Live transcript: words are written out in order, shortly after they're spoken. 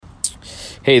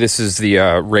Hey, this is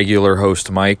the regular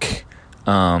host, Mike.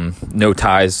 No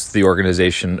ties to the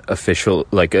organization,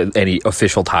 any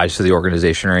official ties to the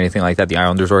organization or anything like that, the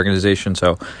Islanders organization.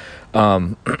 So,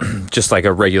 just like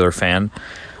a regular fan.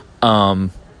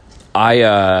 I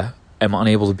am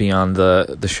unable to be on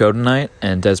the show tonight,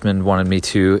 and Desmond wanted me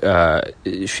to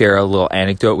share a little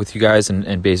anecdote with you guys,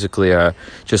 and basically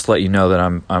just let you know that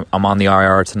I'm on the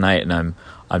IR tonight, and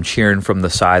I'm cheering from the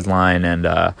sideline, and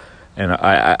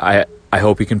I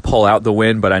hope you can pull out the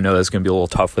win, but I know that's going to be a little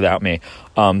tough without me.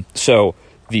 So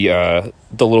the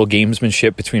little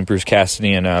gamesmanship between Bruce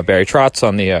Cassidy and Barry Trotz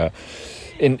on the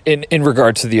in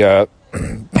regard to the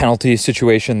penalty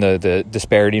situation, the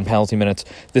disparity in penalty minutes.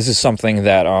 This is something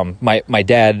that my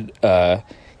dad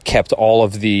kept all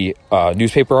of the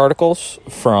newspaper articles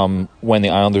from when the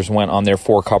Islanders went on their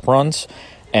 4 cup runs,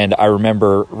 and I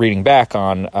remember reading back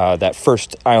on that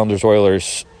first Islanders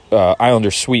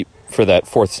sweep for that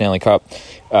 4th Stanley Cup.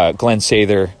 Glenn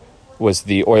Sather was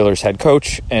the Oilers head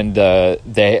coach, and him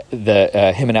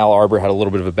and Al Arbor had a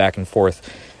little bit of a back and forth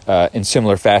in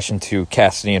similar fashion to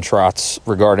Cassidy and Trotz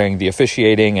regarding the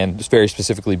officiating, and very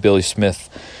specifically Billy Smith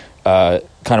kind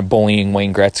of bullying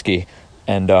Wayne Gretzky,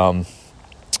 and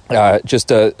just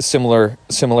a similar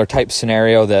type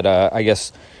scenario that I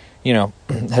guess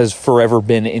has forever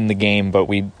been in the game, but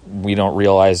we don't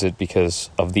realize it because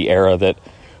of the era that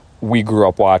we grew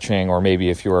up watching, or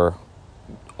maybe if you were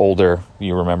older,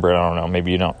 you remember it. I don't know.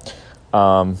 Maybe you don't.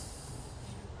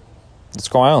 Let's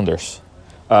go Islanders.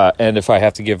 And if I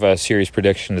have to give a series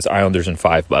prediction, it's Islanders in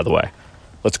 5, by the way.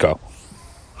 Let's go.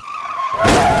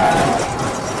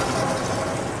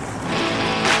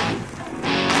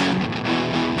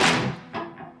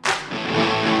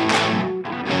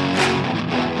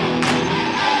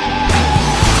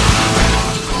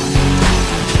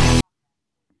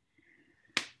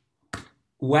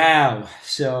 Wow.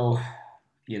 So,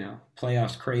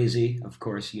 playoffs crazy, of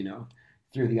course,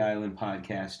 through the Island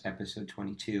podcast, episode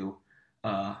 22.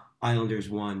 Islanders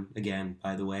won again,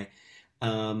 by the way.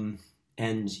 And,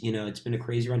 it's been a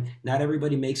crazy run. Not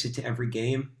everybody makes it to every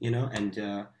game, and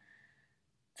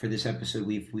for this episode,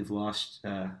 we've lost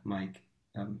Mike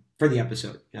for the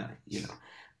episode,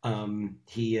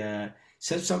 he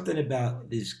said something about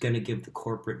is going to give the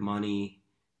corporate money.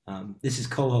 This is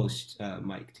co-host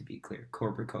Mike, to be clear,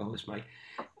 corporate co-host Mike.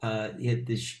 He had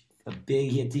these 2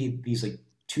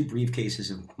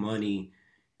 briefcases of money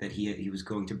that he was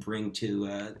going to bring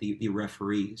to the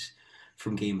referees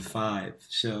from Game 5.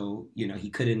 So he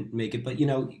couldn't make it, but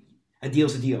a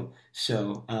deal's a deal.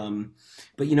 So,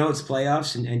 but it's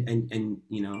playoffs, and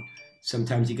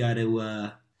sometimes you got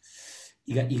to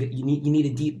you need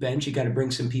a deep bench. You got to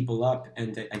bring some people up,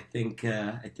 and I think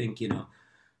the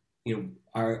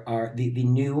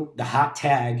hot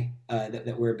tag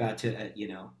that we're about to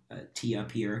tee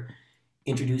up here.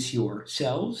 Introduce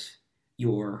yourselves,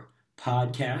 your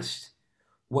podcast,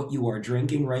 what you are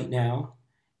drinking right now,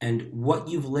 and what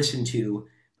you've listened to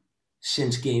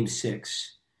since Game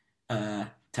 6 to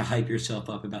hype yourself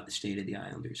up about the state of the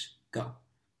Islanders. Go.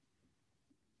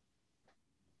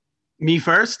 Me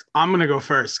first? I'm gonna go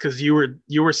first because you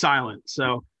were silent.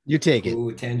 So you take it. Ooh,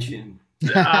 attention.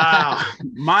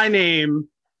 My name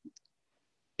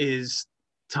is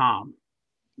Tom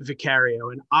Vicario,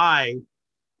 and I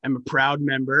am a proud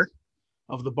member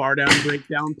of the Bar Down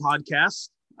Breakdown podcast.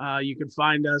 You can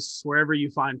find us wherever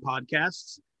you find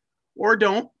podcasts, or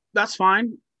don't. That's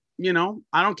fine. I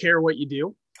don't care what you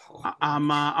do. I'm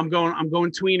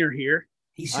going tweener here.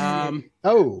 He said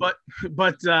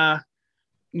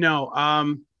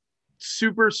no.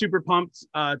 Super, super pumped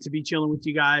to be chilling with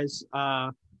you guys.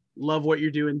 Love what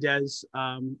you're doing, Des.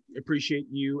 Appreciate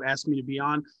you asking me to be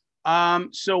on.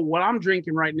 So what I'm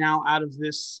drinking right now out of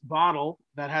this bottle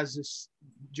that has this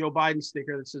Joe Biden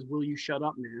sticker that says, "Will you shut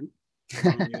up, man?" I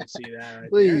don't know if you can see that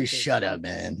right Will there. you shut up,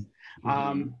 man?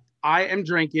 I am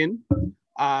drinking.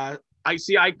 I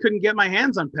couldn't get my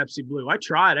hands on Pepsi Blue. I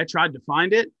tried to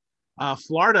find it.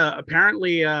 Florida,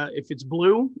 apparently, if it's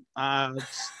blue,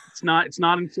 it's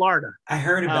not in Florida. I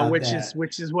heard about that.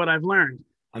 which is what I've learned.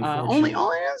 Only in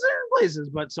certain places.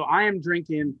 But so I am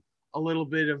drinking a little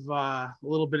bit of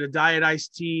diet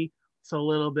iced tea with a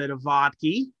little bit of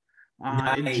vodka.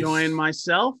 Nice. Enjoying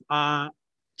myself.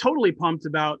 Totally pumped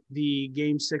about the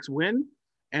Game 6 win,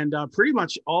 and pretty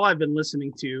much all I've been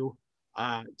listening to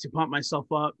pump myself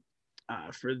up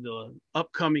for the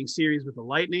upcoming series with the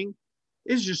Lightning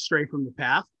is just Straight from the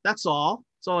Path. That's all.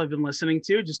 That's all I've been listening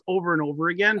to, just over and over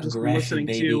again. Just listening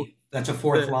to. That's a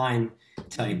fourth line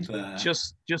type.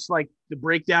 Just like the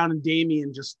breakdown and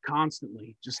Damien, just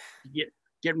constantly, just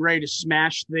getting ready to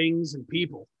smash things and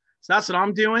people. So that's what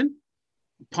I'm doing.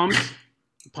 Pumped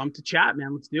Pumped to chat,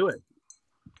 man. Let's do it.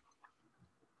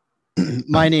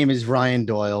 My name is Ryan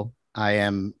Doyle. I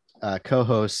am a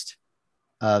co-host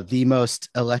of the most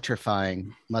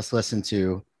electrifying, must-listen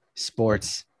to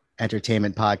sports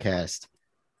entertainment podcast,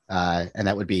 and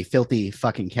that would be Filthy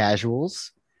Fucking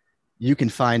Casuals. You can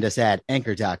find us at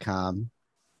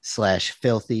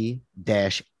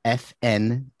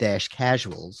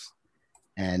anchor.com/filthy-fn-casuals.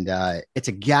 And it's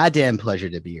a goddamn pleasure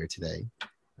to be here today.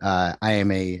 I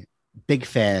am a big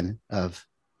fan of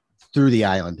Through the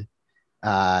Island.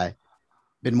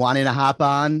 Been wanting to hop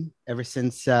on ever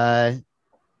since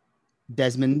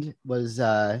Desmond was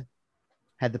had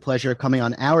the pleasure of coming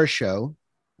on our show,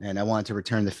 and I wanted to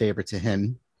return the favor to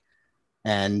him.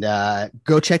 And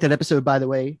go check that episode, by the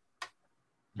way.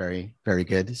 Very, very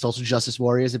good. Social Justice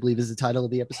Warriors, I believe, is the title of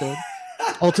the episode.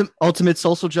 Ultimate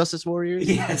Social Justice Warriors.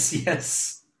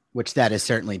 Yes. Which that is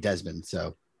certainly Desmond.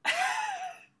 So,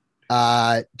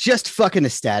 just fucking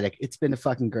ecstatic. It's been a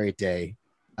fucking great day.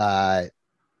 I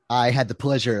had the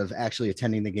pleasure of actually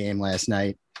attending the game last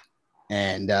night,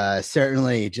 and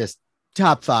certainly just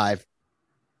top 5,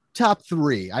 top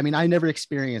 3. I mean, I never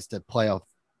experienced a playoff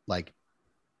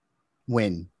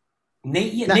win.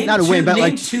 Not a win, but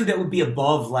name 2 that would be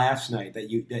above last night that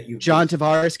you John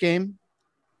Tavares game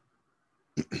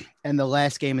and the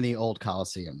last game in the old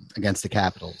Coliseum against the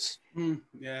Capitals.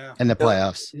 Yeah, and the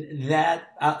playoffs.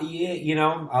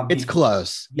 It's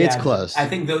close. Yeah, it's close. I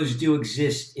think those do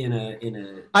exist in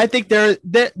a. I think they're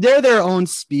their own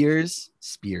Spears.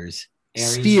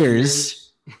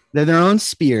 They're their own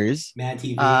Spears. Mad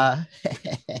TV.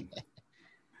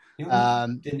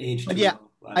 Didn't age too well.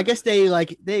 I guess they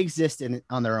exist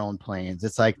on their own planes.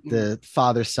 It's like the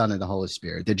Father, Son, and the Holy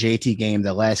Spirit. The JT game,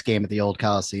 the last game at the old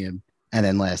Coliseum, and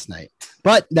then last night.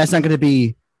 But that's not going to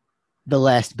be the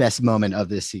last best moment of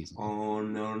this season. Oh,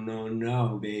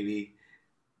 no, baby.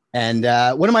 And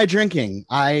what am I drinking?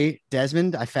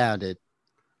 Desmond, I found it.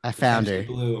 I found Pepsi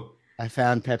Blue. I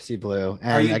found Pepsi Blue,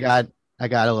 and I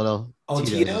got a little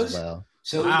Tito's as well.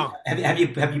 So wow. have you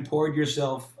poured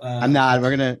yourself? I'm not.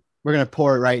 We're gonna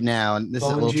pour it right now, and this is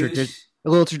a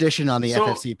little tradition on the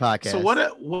FFC podcast. So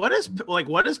what does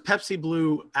Pepsi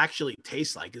Blue actually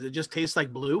taste like? Does it just taste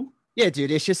like blue? Yeah,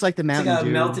 dude, it's just like the Mountain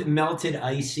Dew. melted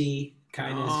icy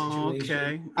kind of situation.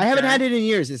 Okay. I haven't had it in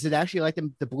years. Is it actually like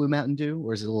the Blue Mountain Dew,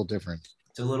 or is it a little different?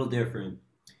 It's a little different.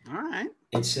 All right.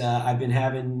 It's I've been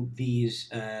having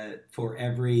these for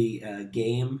every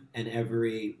game and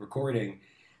every recording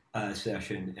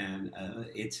session, and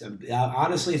it's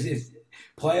honestly it's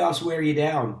playoffs wear you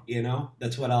down. You know,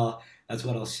 that's what I'll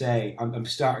say. I'm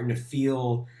starting to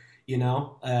feel. You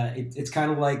know, it's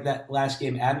kind of like that last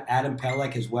game. Adam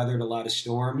Pelech has weathered a lot of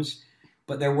storms,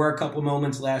 but there were a couple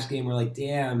moments last game where, like,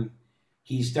 damn,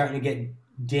 he's starting to get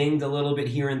dinged a little bit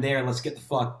here and there. Let's get the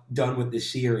fuck done with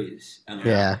this series.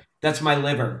 Yeah, that's my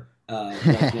liver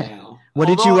right now.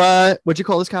 What'd you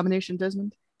call this combination,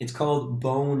 Desmond? It's called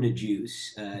Bone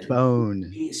Juice.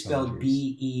 Bone. Spelled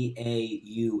Beaun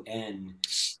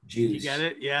juice. You get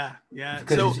it? Yeah.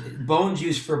 Because Bone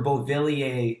Juice for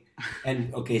Beauvillier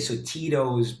and so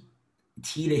Tito, his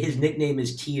nickname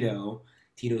is Tito.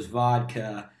 Tito's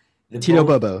vodka. Tito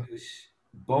Bobo.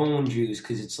 Bone Juice,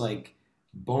 because it's like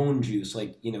bone juice,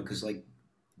 because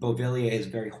Beauvillier has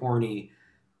very horny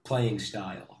playing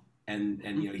style, and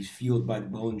he's fueled by the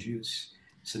bone juice.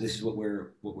 So this is what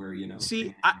we're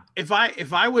See, if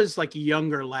I was like a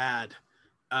younger lad,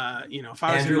 if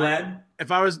I was Andrew Ladd,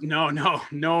 if I was no,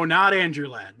 not Andrew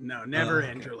Ladd, no, never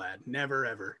Andrew Ladd, never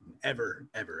ever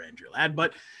Andrew Ladd.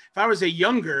 But if I was a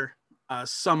younger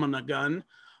summon a gun,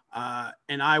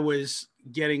 and I was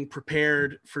getting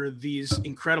prepared for these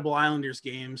incredible Islanders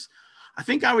games, I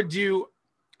think I would do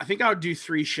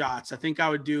 3 shots. I think I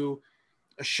would do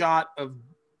a shot of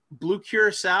Blue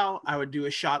Curacao, I would do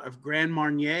a shot of Grand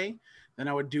Marnier, then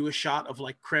I would do a shot of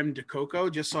like creme de coco,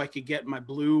 just so I could get my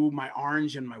blue, my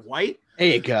orange, and my white. There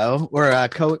you go. Or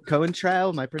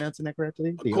Cointreau, am I pronouncing that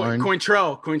correctly?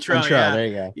 Cointreau. Yeah. There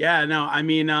you go. Yeah, no, I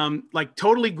mean, like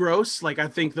totally gross. Like I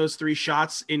think those 3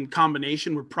 shots in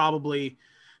combination would probably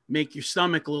make your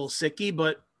stomach a little sicky.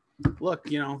 But look,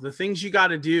 the things you got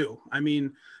to do. I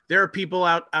mean, there are people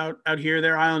out here,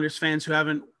 there are Islanders fans who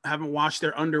haven't washed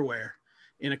their underwear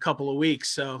in a couple of weeks.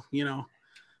 So,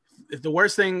 if the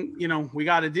worst thing, we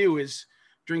got to do is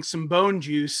drink some bone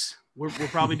juice, we're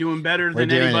probably doing better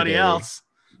than anybody else.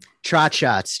 Trot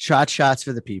shots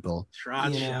for the people.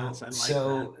 Trot shots. I like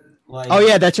that. Oh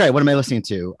yeah, that's right. What am I listening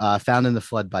to? Found in the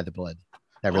Flood by the Blood.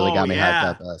 That really got me hyped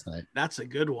up last night. That's a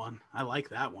good one. I like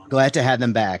that one. Glad to have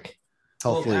them back.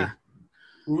 Hopefully.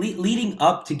 Leading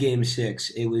up to Game 6,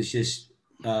 it was just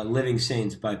Living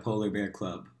Saints by Polar Bear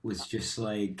Club was just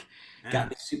like got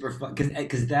me super fun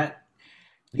because that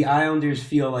the Islanders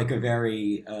feel like a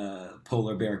very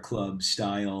Polar Bear Club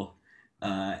style,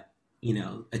 like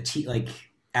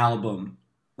album,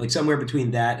 like somewhere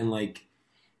between that and like.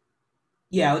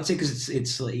 Yeah, I would say because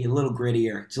it's like a little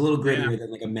grittier. It's a little grittier than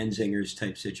like a Menzingers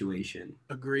type situation.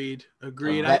 Agreed.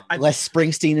 Less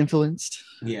Springsteen influenced.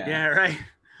 Yeah, right.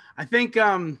 I think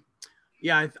I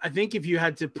think if you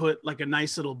had to put like a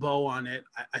nice little bow on it,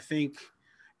 I think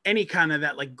any kind of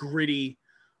that like gritty,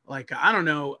 like I don't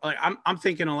know, like I'm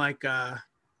thinking of like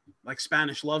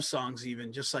Spanish love songs,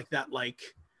 even just like that, like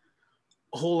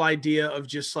whole idea of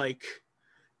just like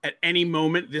at any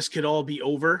moment this could all be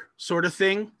over sort of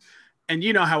thing. And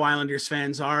you know how Islanders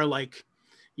fans are, like,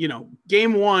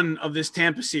 game one of this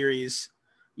Tampa series,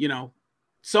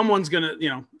 someone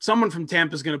from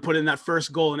Tampa is going to put in that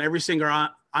first goal, and every single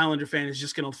Islander fan is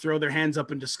just going to throw their hands up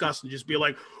in disgust and just be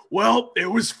like, well, it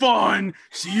was fun.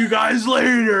 See you guys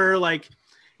later. Like,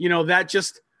 that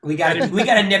just. We got to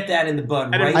nip that in the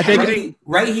bud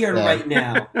right here and right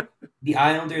now. The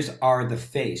Islanders are the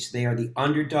face. They are the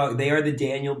underdog. They are the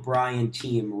Daniel Bryan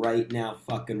team right now,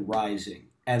 fucking rising.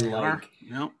 And like,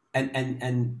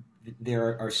 and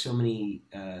there are so many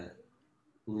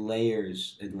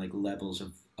layers and like levels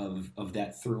of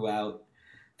that throughout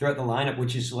the lineup,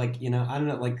 which is like, I don't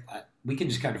know, like we can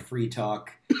just kind of free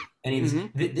talk.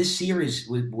 And this series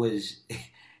was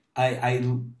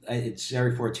it's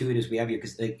very fortuitous we have here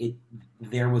because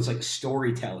there was like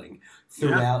storytelling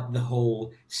throughout the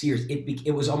whole series.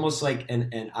 It was almost like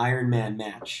an Iron Man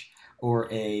match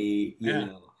or a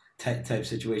type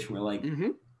situation where like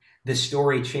the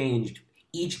story changed.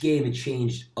 Each game it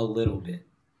changed a little bit.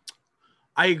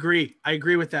 I agree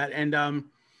with that. And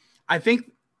I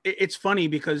think it's funny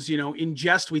because, in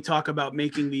jest, we talk about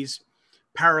making these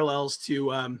parallels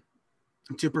to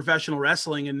professional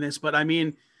wrestling in this, but I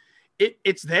mean,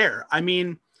 it's there. I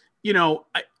mean, you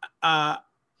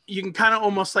can kind of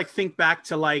almost like think back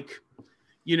to like,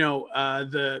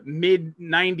 the mid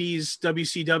 90s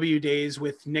WCW days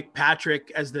with Nick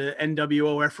Patrick as the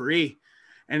NWO referee.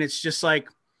 And it's just like,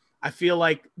 I feel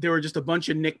like there were just a bunch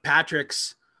of Nick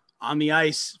Patricks on the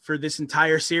ice for this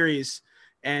entire series.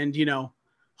 And,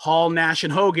 Hall, Nash,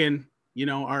 and Hogan,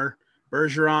 are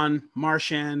Bergeron,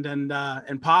 Marchand,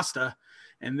 and Pasta.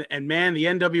 And man, the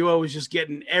NWO was just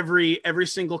getting every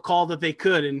single call that they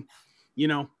could. And,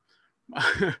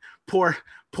 poor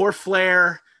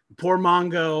Flair, poor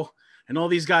Mongo, and all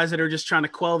these guys that are just trying to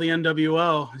quell the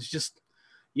NWO. It's just,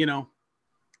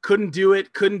 couldn't do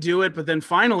it. But then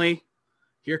finally,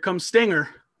 here comes Stinger,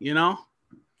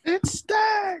 It's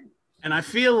Sting. And I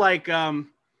feel like,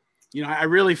 I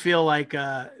really feel like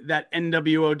that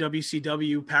NWO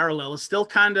WCW parallel is still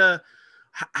kind of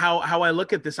how I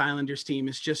look at this Islanders team.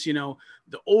 Is just, the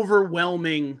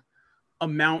overwhelming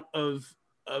amount of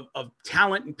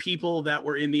talent and people that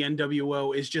were in the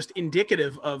NWO is just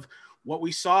indicative of what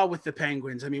we saw with the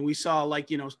Penguins. I mean, we saw like,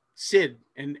 Sid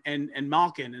and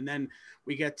Malkin, and then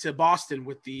we get to Boston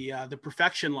with the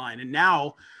Perfection line. And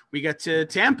now we get to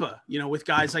Tampa, with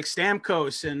guys like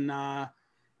Stamkos and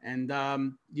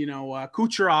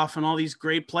Kucherov and all these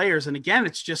great players. And again,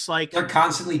 it's just like they're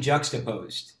constantly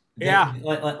juxtaposed.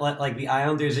 Like the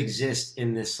Islanders exist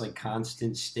in this like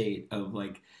constant state of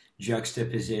like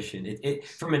juxtaposition. It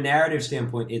from a narrative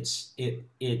standpoint, it's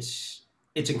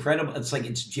incredible. It's like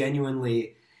it's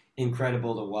genuinely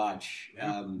incredible to watch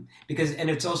because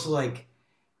it's also like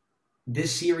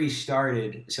this series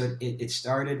started. So it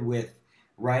started with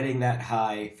riding that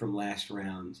high from last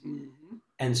round,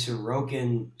 and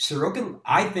Sorokin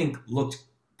I think looked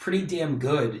pretty damn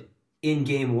good in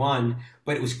game one,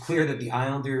 but it was clear that the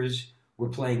Islanders were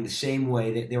playing the same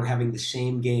way. They were having the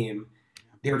same game.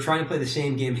 They were trying to play the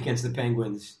same game against the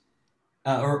Penguins,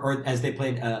 or as they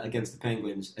played against the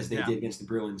Penguins, as they did against the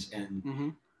Bruins.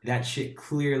 And that shit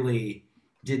clearly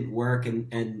didn't work.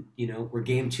 And we're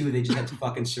game two, they just had to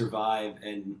fucking survive.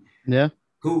 And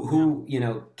who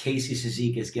Casey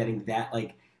Cizik is getting that,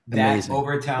 like, that amazing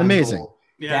overtime goal.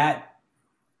 Yeah.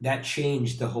 That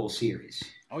changed the whole series.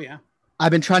 Oh, yeah. I've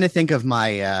been trying to think of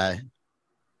my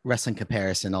wrestling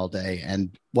comparison all day,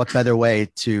 and what better way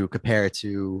to compare it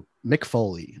to Mick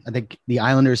Foley. I think the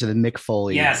Islanders are the Mick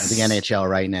Foley of the NHL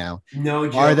right now. No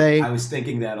joke. Are they? I was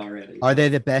thinking that already. Are they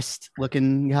the best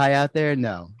looking guy out there?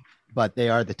 No, but they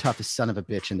are the toughest son of a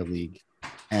bitch in the league.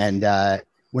 And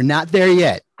we're not there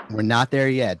yet.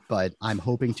 But I'm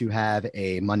hoping to have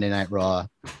a Monday Night Raw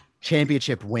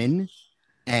championship win,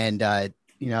 and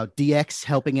DX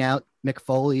helping out Mick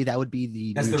Foley. That would be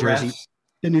the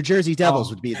New Jersey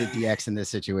Devils would be the DX in this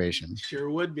situation.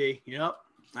 Sure would be. Yep.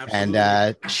 Absolutely.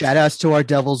 And shout outs to our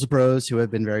Devils bros who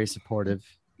have been very supportive.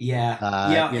 Yeah.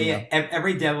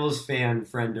 Every Devils fan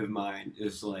friend of mine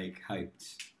is like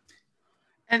hyped.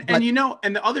 And and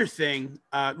the other thing,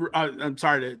 I'm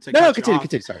sorry to no, cut you continue, off,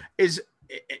 continue. Sorry. is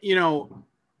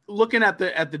looking at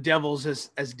the Devils as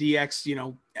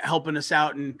DX, helping us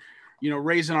out and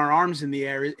raising our arms in the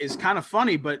air is kind of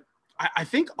funny, but I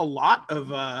think a lot of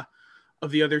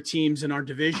the other teams in our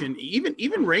division,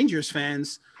 even Rangers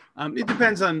fans, it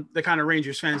depends on the kind of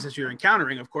Rangers fans that you're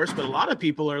encountering, of course, but a lot of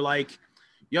people are like,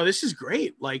 yo, this is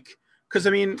great. Like, because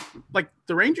like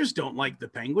the Rangers don't like the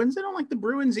Penguins, they don't like the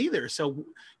Bruins either. So,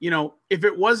 if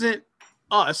it wasn't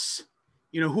us,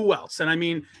 who else?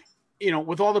 And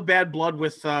with all the bad blood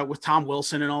with Tom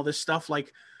Wilson and all this stuff,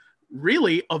 like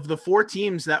really of the 4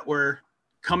 teams that were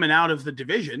coming out of the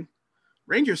division,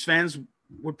 Rangers fans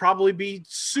would probably be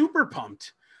super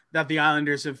pumped that the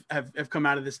Islanders have come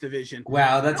out of this division.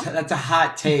 Wow, that's a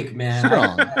hot take, man.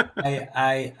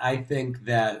 I think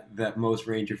that most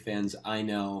Ranger fans I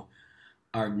know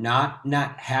are not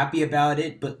happy about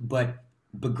it, but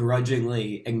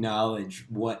begrudgingly acknowledge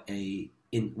what an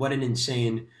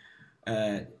insanely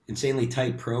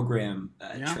tight program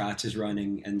Trotz is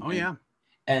running, and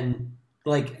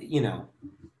like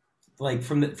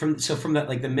from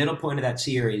the middle point of that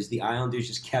series, the Islanders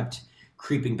just kept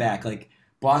creeping back. Like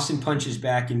Boston punches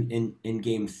back in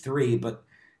game 3, but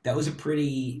that was a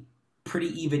pretty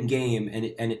even game, and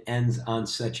it ends on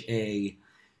such a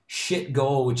shit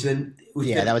goal,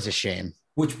 that was a shame.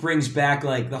 Which brings back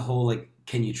like the whole like,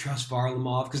 can you trust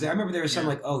Varlamov? Because I remember there was some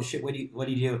like, oh shit, what do you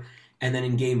do? And then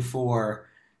in game 4,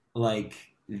 like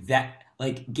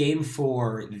game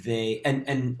 4 they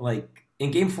and like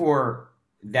in game 4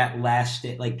 that last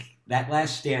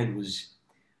stand was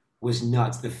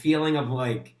nuts. The feeling of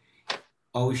like,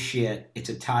 oh shit, it's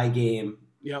a tie game.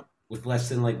 Yep. With less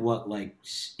than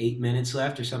 8 minutes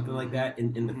left or something like that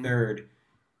in the third.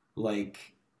 Like,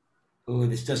 oh,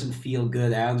 this doesn't feel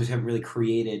good. The Islanders haven't really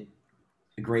created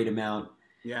a great amount.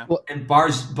 Yeah. Well, and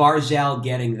Barzal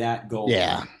getting that goal.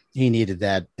 Yeah. He needed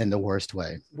that in the worst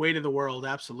way. Weight of the world,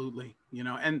 absolutely.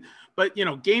 But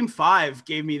game 5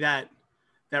 gave me that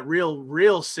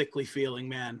real sickly feeling,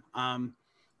 man.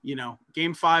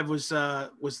 Game 5 was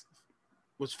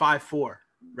 5-4,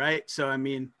 right? So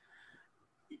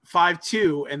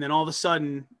 5-2, and then all of a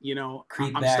sudden,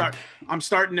 I'm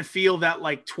starting to feel that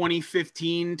like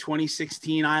 2015,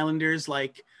 2016 Islanders,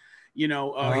 like,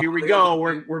 here we go.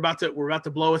 We're about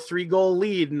to blow a 3-goal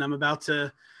lead, and I'm about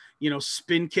to,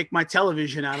 spin kick my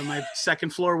television out of my second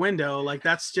floor window. Like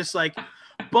that's just like,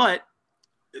 but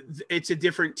it's a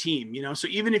different team, So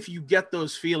even if you get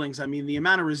those feelings, the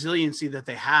amount of resiliency that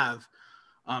they have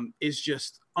is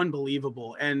just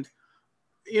unbelievable. And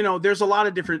there's a lot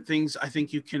of different things I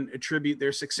think you can attribute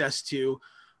their success to.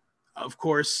 Of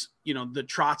course, the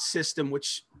Trotz system,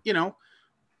 which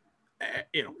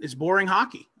is boring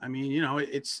hockey.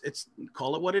 It's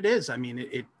call it what it is.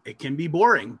 It can be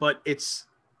boring, but it's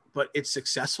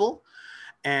successful.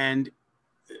 And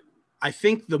I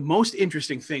think the most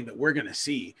interesting thing that we're going to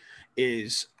see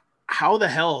is how the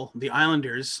hell the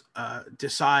Islanders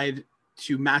decide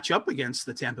to match up against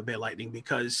the Tampa Bay Lightning,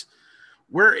 because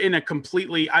we're in a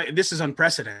completely, this is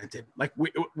unprecedented. Like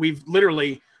we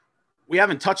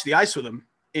haven't touched the ice with them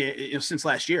since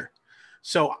last year.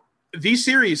 So these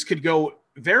series could go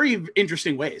very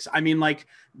interesting ways.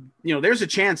 There's a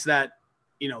chance that,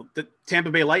 the Tampa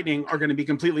Bay Lightning are going to be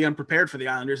completely unprepared for the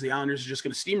Islanders. The Islanders are just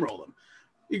going to steamroll them.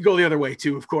 You can go the other way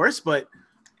too, of course, but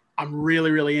I'm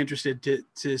really, really interested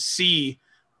to see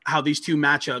how these two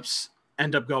matchups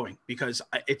end up going, because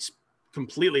it's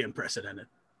completely unprecedented.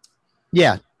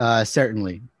 Yeah,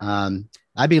 certainly.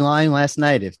 I'd be lying last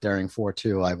night if during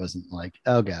 4-2 I wasn't like,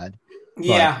 oh God.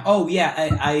 Yeah. Oh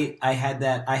yeah. I had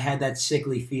that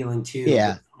sickly feeling too.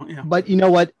 Yeah. But you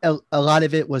know what? A lot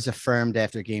of it was affirmed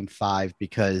after game 5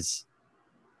 because,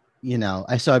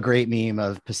 I saw a great meme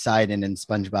of Poseidon and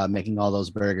SpongeBob making all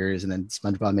those burgers, and then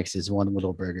SpongeBob makes his one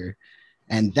little burger.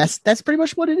 And that's pretty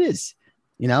much what it is.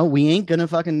 We ain't gonna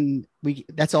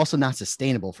that's also not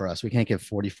sustainable for us. We can't get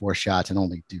 44 shots and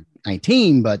only do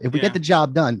 19, but if we get the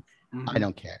job done, I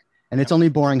don't care. And it's only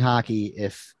boring hockey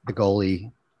if the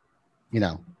goalie,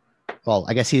 well,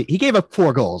 I guess he gave up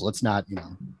 4 goals. Let's not,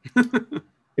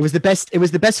 it was the best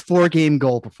 4-game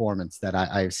goal performance that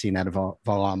I've seen out of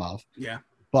Varlamov. Yeah.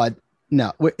 But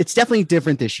no, it's definitely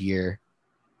different this year.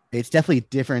 It's definitely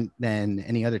different than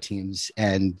any other teams.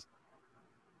 And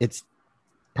it's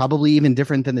probably even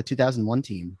different than the 2001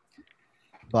 team.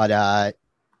 But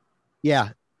yeah,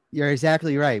 You're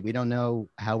exactly right. We don't know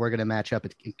how we're going to match up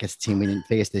against the team we didn't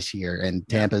face this year, and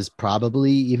Tampa's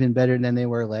probably even better than they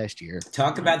were last year.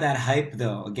 Talk about that hype,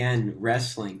 though. Again,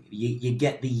 wrestling. You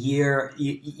get the year.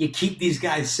 You keep these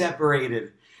guys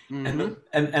separated, and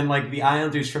like the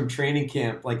Islanders from training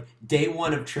camp, like day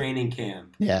one of training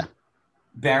camp. Yeah.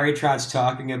 Barry Trout's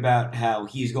talking about how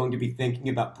he's going to be thinking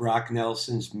about Brock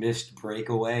Nelson's missed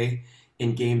breakaway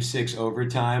in Game 6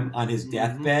 overtime on his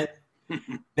deathbed.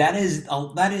 That's a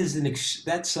lot.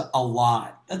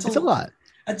 That's a lot.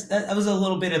 That was a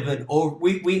little bit of an over.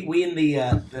 We in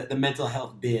the mental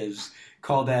health biz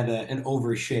call that an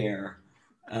overshare.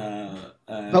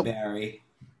 Barry,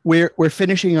 we're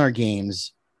finishing our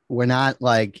games. We're not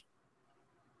like,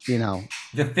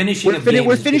 the finishing.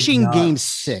 We're finishing Game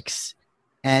 6.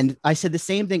 And I said the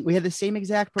same thing. We had the same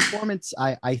exact performance,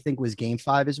 I think, was Game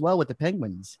 5 as well with the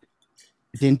Penguins.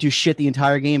 Didn't do shit the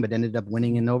entire game, but ended up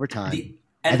winning in overtime.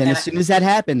 And then as soon as that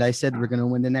happened, I said we're going to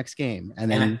win the next game.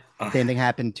 And then same thing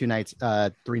happened 3 nights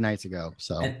ago.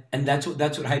 So and that's what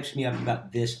hypes me up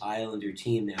about this Islander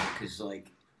team now, because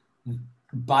like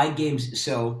by Game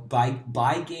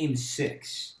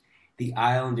 6, the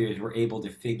Islanders were able to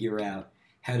figure out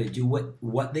how to do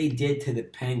what they did to the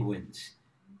Penguins.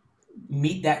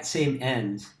 Meet that same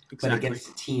end, but against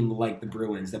a team like the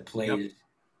Bruins that played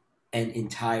an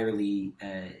entirely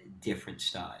different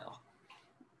style.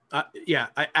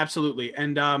 Absolutely.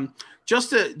 And just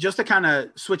to kind of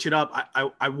switch it up,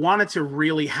 I wanted to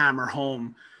really hammer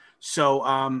home.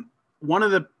 So one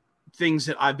of the things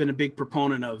that I've been a big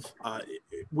proponent of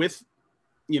with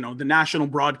the national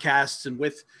broadcasts and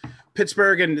with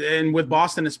Pittsburgh and with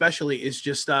Boston especially is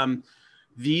just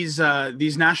these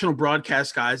national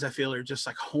broadcast guys, I feel, are just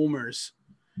like homers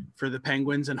for the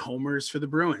Penguins and homers for the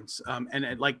Bruins.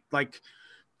 And like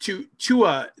to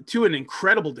an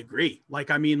incredible degree.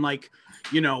 Like, I mean, like,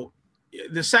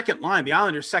 the second line, the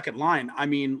Islanders' second line, I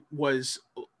mean, was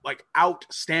like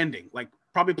outstanding. Like,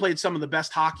 probably played some of the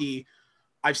best hockey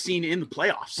I've seen in the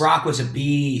playoffs. Brock was a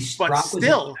beast. But Brock still,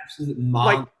 was an absolute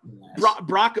monster.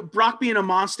 Like Brock being a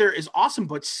monster is awesome,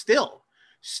 but still,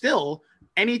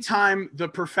 anytime the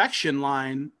perfection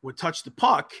line would touch the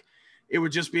puck, it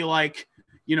would just be like,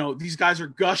 these guys are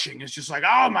gushing. It's just like,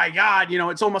 oh my God,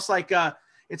 it's almost like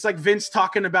it's like Vince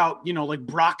talking about, like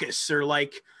Brockus or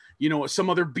like, some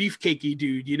other beefcakey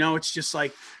dude, it's just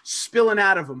like spilling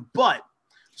out of him. But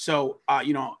so,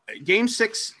 Game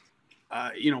 6,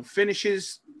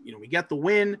 finishes, we get the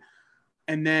win.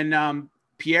 And then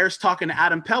Pierre's talking to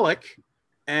Adam Pelech,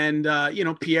 and,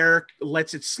 Pierre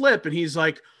lets it slip. And he's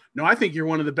like, no, I think you're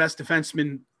one of the best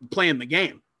defensemen playing the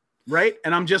game. Right.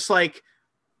 And I'm just like,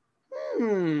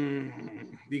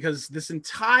 because this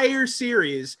entire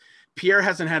series, Pierre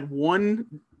hasn't had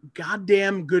one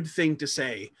goddamn good thing to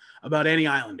say about any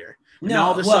Islander. And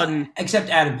all of a sudden, except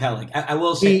Adam Pelech. I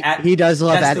will say he does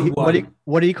love that.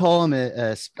 What do you call him?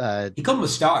 He called him a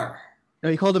star. No,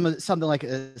 he called him something like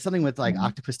something with like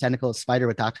octopus tentacles, spider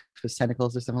with octopus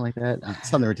tentacles, or something like that.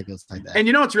 Something ridiculous like that. And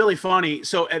it's really funny.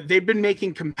 So they've been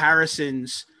making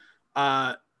comparisons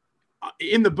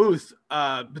in the booth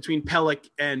between Pelech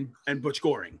and Butch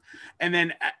Goring, and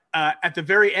then at the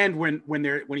very end when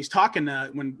McGuire's talking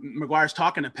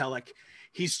to Pelech,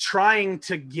 he's trying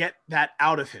to get that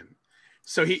out of him.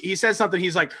 So he says something.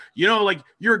 He's like, like,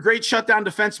 you're a great shutdown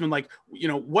defenseman. Like,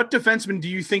 what defenseman do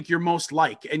you think you're most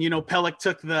like? And, Pelech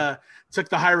took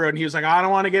the high road, and he was like, I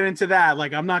don't want to get into that.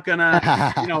 Like, I'm not gonna,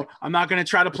 I'm not going to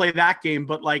try to play that game.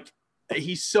 But like,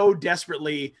 he so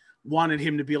desperately wanted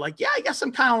him to be like, yeah, I guess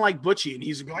I'm kind of like Butchie. And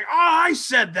he's like, oh, I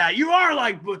said that. You are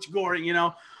like Butch Goring,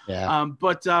 Yeah. Yeah.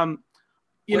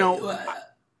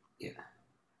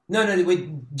 No.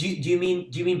 Wait, do you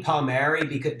mean Palmieri?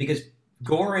 Because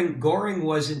Goring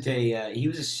wasn't he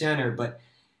was a center, but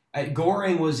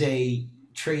Goring was a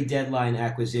trade deadline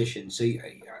acquisition. So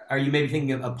are you maybe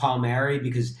thinking of Palmieri,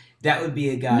 because that would be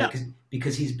a guy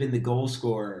because he's been the goal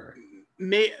scorer?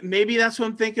 Maybe that's what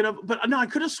I'm thinking of, but no, I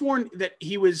could have sworn that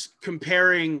he was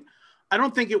comparing. I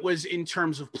don't think it was in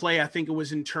terms of play. I think it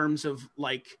was in terms of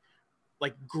like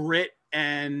grit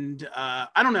and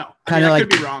I don't know. I could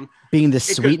be wrong. Being the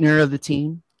sweetener of the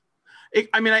team.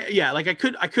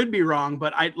 I could be wrong,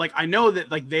 but I know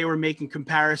that like they were making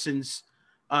comparisons.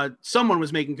 Someone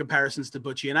was making comparisons to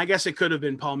Butchie, and I guess it could have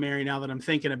been Palmieri. Now that I'm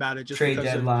thinking about it, just trade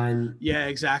because deadline. Yeah,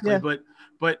 exactly. Yeah. But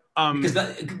because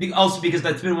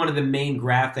that's been one of the main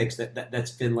graphics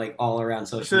that's been like all around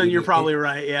social. So then you're probably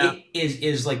right. Yeah, it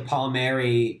is like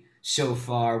Palmieri so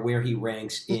far where he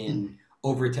ranks in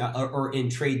overtime or in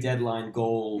trade deadline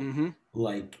goal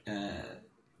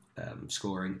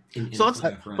scoring.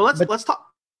 Let's talk.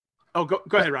 Oh, go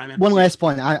ahead, Ryan. Man. One last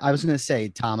point. I was going to say,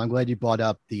 Tom, I'm glad you brought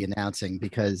up the announcing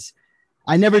because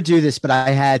I never do this, but I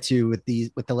had to with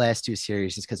the last two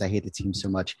series just because I hate the team so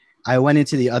much. I went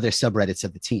into the other subreddits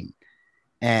of the team,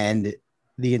 and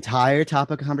the entire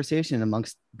topic of conversation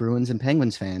amongst Bruins and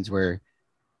Penguins fans were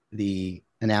the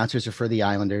announcers are for the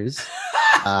Islanders,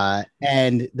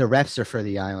 and the refs are for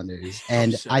the Islanders.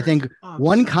 And I think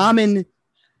one common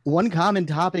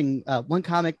talking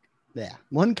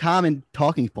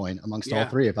point amongst all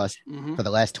three of us for the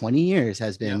last 20 years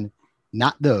has been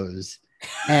not those.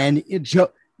 And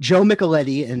Joe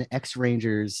Micheletti, an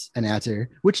ex-Rangers announcer,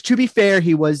 which to be fair,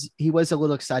 he was a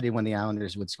little excited when the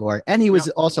Islanders would score. And he was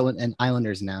also an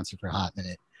Islanders announcer for a hot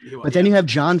minute. But then you have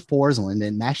John Forsland,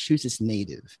 a Massachusetts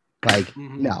native. Like,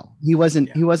 no, he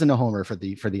wasn't a homer for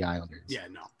the Islanders. Yeah,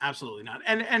 no, absolutely not.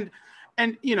 And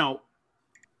you know,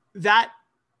 that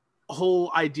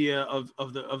whole idea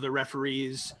of the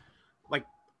referees like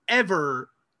ever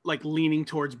like leaning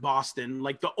towards Boston,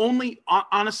 like the only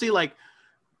honestly like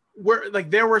where like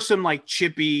there were some like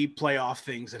chippy playoff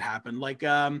things that happened, like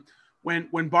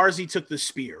when Barzy took the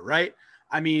spear, right?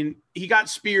 I mean, he got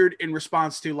speared in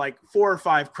response to like 4 or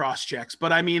 5 cross checks,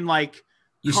 but I mean, like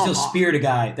you still speared a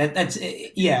guy. That's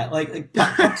yeah, like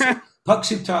Puck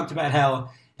Soup talked about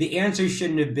how the answer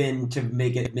shouldn't have been to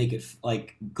make it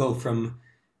like go from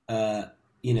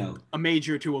you know, a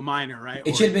major to a minor, right?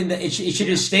 It should have been it should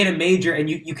have stayed a major, and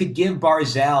you could give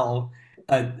Barzell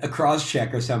a cross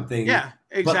check or something. Yeah,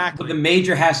 exactly. But the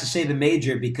major has to say the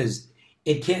major because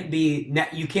it can't be.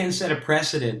 You can't set a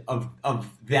precedent of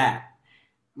that.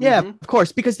 Yeah, of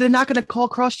course, because they're not going to call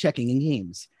cross checking in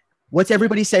games. What's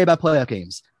everybody say about playoff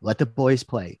games? Let the boys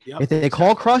play. If they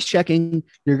call cross checking,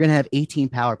 you're going to have 18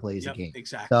 power plays a game.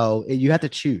 Exactly. So you have to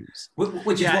choose.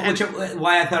 Which is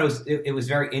why I thought it was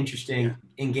very interesting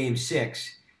in Game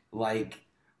 6. Like,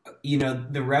 you know,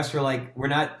 the refs were like, we're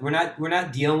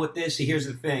not dealing with this. So here's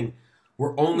the thing: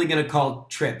 we're only going to call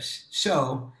trips.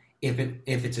 So if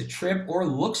it's a trip or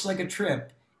looks like a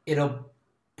trip, it'll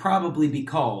probably be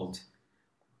called.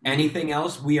 Anything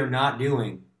else, we are not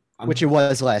doing. Which it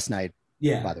was last night,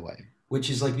 by the way. Which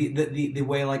is like the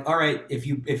way, like, all right, if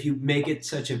you make it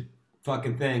such a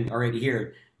fucking thing, all right,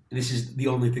 here, this is the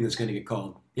only thing that's going to get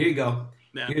called. Here you go.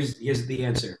 Yeah. Here's the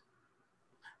answer.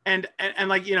 And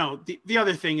like, you know, the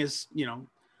other thing is, you know,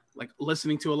 like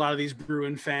listening to a lot of these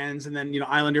Bruin fans, and then, you know,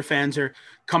 Islander fans are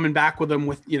coming back with them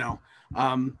with, you know,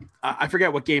 I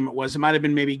forget what game it was. It might have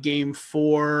been maybe Game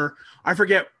 4. I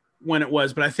forget when it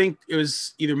was, but I think it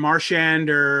was either Marchand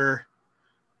or.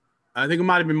 I think it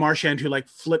might have been Marchand who like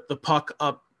flipped the puck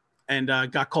up and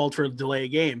got called for a delay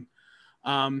of game.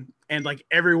 And like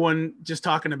everyone just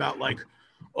talking about like,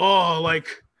 oh, like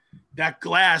that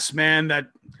glass, man, that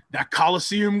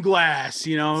Coliseum glass,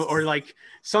 you know, or like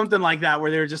something like that, where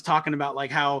they were just talking about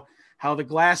like how the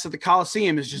glass at the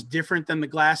Coliseum is just different than the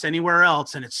glass anywhere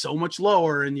else. And it's so much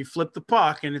lower, and you flip the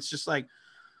puck and it's just like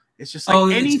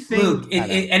anything.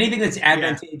 Anything that's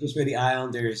advantageous for the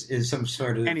Islanders is some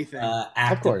sort of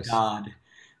act of God.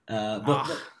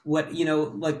 But what, you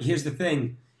know, like, here's the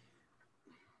thing.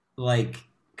 Like,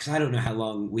 because I don't know how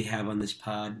long we have on this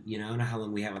pod. You know, I don't know how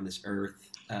long we have on this earth.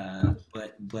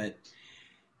 But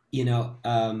you know,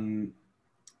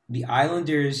 the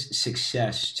Islanders'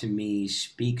 success to me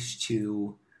speaks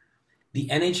to the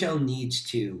NHL needs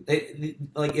to. It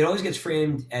always gets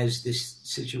framed as this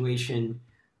situation.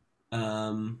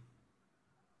 Oh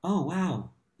wow,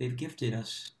 they've gifted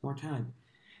us more time.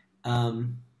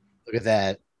 Look at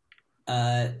that.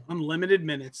 Unlimited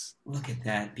minutes. Look at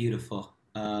that, beautiful.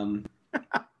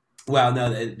 Wow,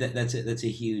 no, that's a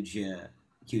huge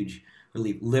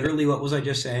relief. Literally, what was I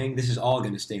just saying? This is all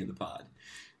going to stay in the pod.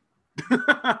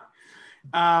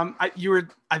 I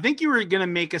think you were going to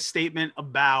make a statement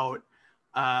about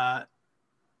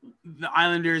the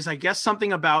Islanders. I guess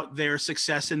something about their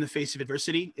success in the face of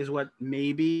adversity is what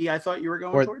maybe I thought you were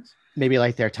going towards. Maybe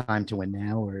like their time to win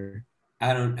now, or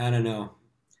I don't know.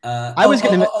 I was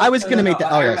gonna make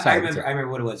that. I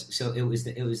remember what it was. So it was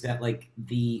that like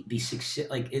the success,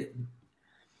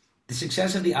 the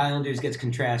success of the Islanders gets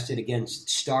contrasted against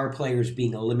star players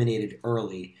being eliminated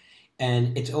early,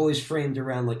 and it's always framed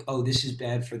around like, oh, this is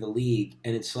bad for the league,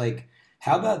 and it's like,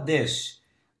 how about this?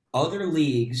 Other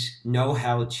leagues know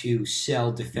how to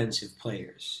sell defensive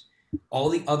players. All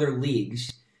the other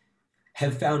leagues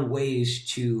have found ways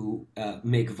to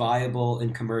make viable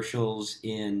in commercials,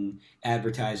 in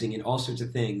advertising, and all sorts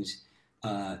of things,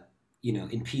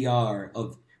 in PR,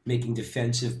 of making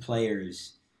defensive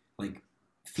players like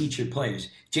featured players.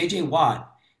 J.J.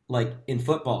 Watt, like in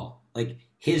football, like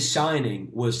his signing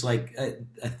was like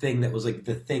a thing that was like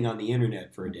the thing on the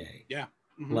internet for a day. Yeah.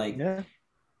 Like, Yeah.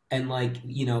 and like,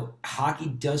 hockey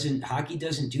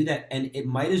doesn't do that, and it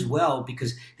might as well,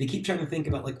 because they keep trying to think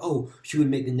about like, oh, should we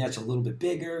make the nets a little bit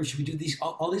bigger? Should we do these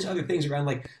all these other things around?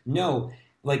 Like, no,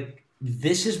 like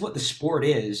this is what the sport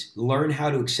is. Learn how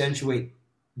to accentuate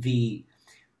the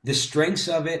strengths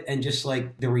of it and just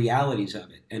like the realities of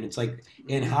it. And it's like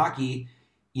in hockey,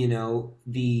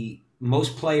 the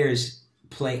most players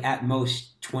play at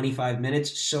most 25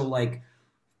 minutes, so like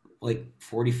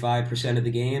 45% of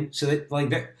the game. So that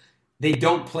like they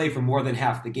don't play for more than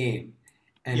half the game.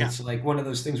 And it's like one of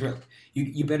those things where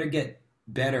you better get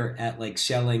better at like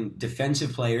selling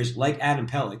defensive players like Adam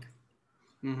Pellick,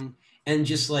 and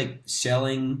just like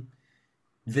selling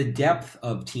the depth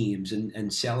of teams,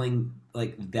 and selling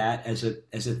like that as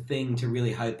a thing to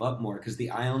really hype up more, because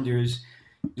the Islanders,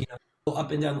 go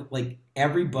up and down, like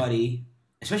everybody,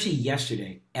 especially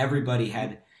yesterday, everybody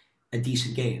had a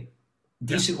decent game,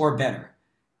 decent or better,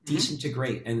 decent to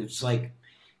great, and it's like,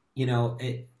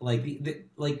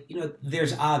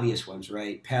 there's obvious ones,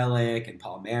 right? Pellick and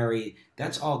Palmieri,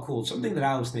 that's all cool. Something that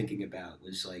I was thinking about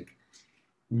was like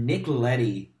Nick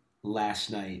Leddy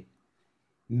last night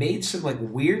made some like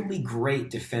weirdly great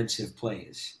defensive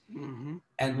plays,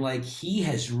 and like he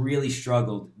has really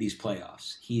struggled these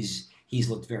playoffs. He's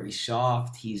looked very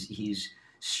soft. He's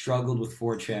struggled with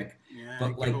forecheck,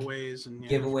 but like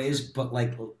giveaways. But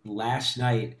like last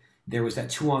night, there was that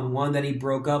 2-on-1 that he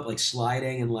broke up, like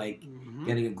sliding and like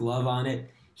getting a glove on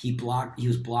it. He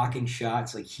was blocking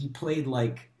shots. Like he played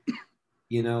like,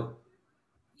 he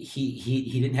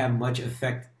didn't have much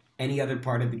effect any other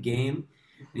part of the game.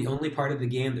 The only part of the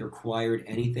game that required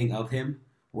anything of him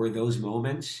were those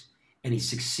moments, and he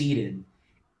succeeded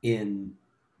in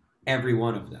every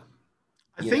one of them.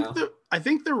 I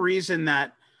think the reason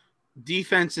that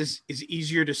defense is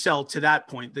easier to sell, to that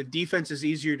point, the defense is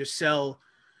easier to sell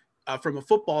from a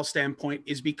football standpoint,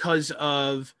 is because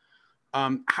of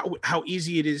how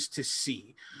easy it is to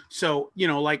see. So,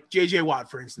 like JJ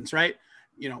Watt, for instance, right?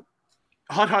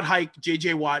 Hut hike,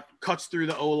 JJ Watt cuts through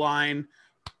the O-line,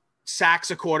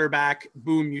 sacks a quarterback,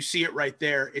 boom, you see it right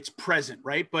there. It's present,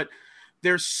 right? But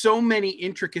there's so many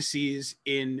intricacies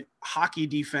in hockey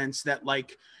defense that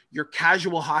like your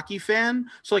casual hockey fan,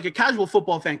 so like a casual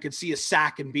football fan could see a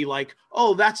sack and be like,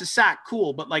 oh, that's a sack,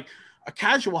 cool. But like a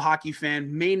casual hockey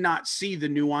fan may not see the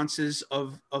nuances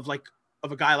of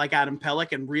a guy like Adam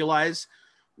Pellick and realize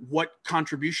what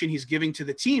contribution he's giving to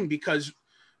the team, because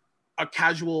a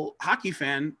casual hockey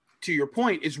fan, to your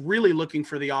point, is really looking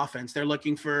for the offense. They're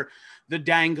looking for the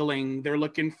dangling. They're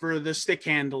looking for the stick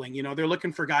handling. They're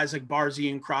looking for guys like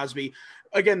Barzy and Crosby.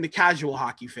 Again, the casual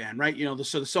hockey fan, right?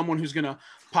 So someone who's going to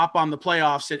pop on the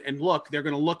playoffs and look, they're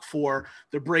going to look for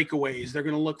the breakaways. They're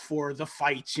going to look for the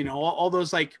fights, all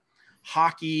those like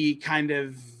hockey kind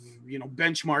of,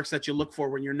 benchmarks that you look for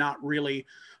when you're not really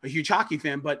a huge hockey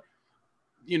fan. But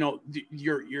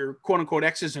your quote unquote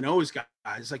X's and O's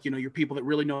guys, like, your people that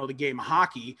really know the game of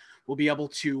hockey will be able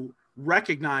to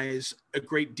recognize a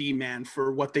great D man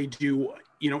for what they do,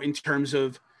 in terms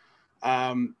of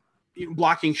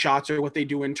blocking shots, or what they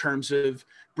do in terms of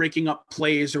breaking up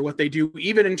plays, or what they do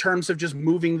even in terms of just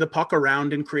moving the puck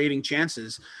around and creating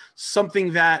chances,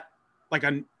 something that like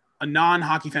a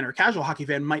non-hockey fan or a casual hockey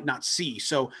fan might not see.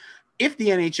 So if the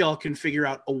NHL can figure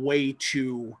out a way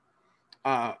to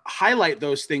highlight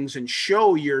those things and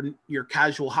show your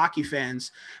casual hockey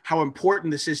fans how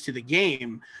important this is to the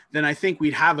game, then I think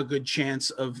we'd have a good chance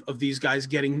of these guys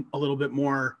getting a little bit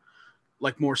more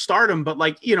stardom. But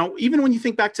like, even when you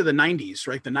think back to the 90s,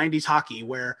 right? The 90s hockey,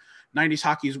 where 90s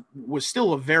hockey was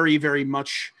still a very, very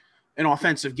much an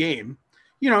offensive game.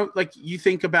 Like you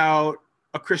think about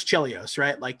a Chris Chelios,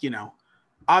 right? Like,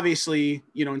 obviously,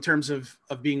 in terms of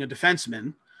being a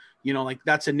defenseman, like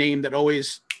that's a name that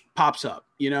always pops up.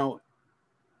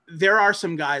 There are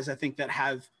some guys I think that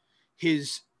have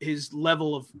his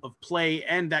level of play,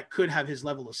 and that could have his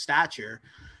level of stature,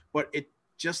 but it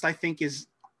just, I think, is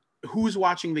who's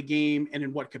watching the game and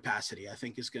in what capacity, I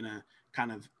think, is going to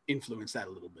kind of influence that a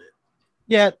little bit.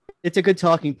 Yeah, it's a good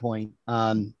talking point.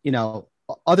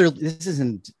 This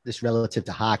isn't this relative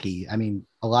to hockey. I mean,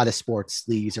 a lot of sports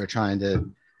leagues are trying to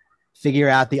figure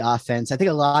out the offense. I think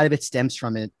a lot of it stems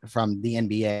from the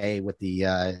NBA with the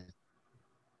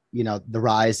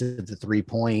rise of the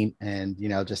 3-point and,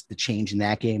 just the change in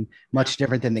that game, much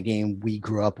different than the game we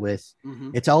grew up with.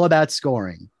 It's all about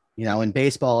scoring. In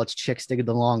baseball, it's chicks digging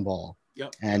the long ball.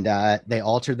 Yep. And they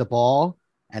altered the ball.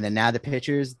 And then now the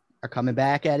pitchers are coming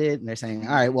back at it and they're saying,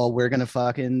 all right, well, we're going to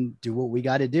fucking do what we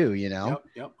got to do, Yep.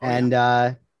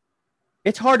 And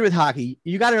it's hard with hockey.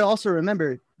 You got to also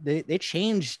remember they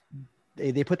changed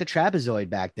they put the trapezoid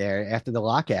back there after the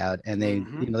lockout, and they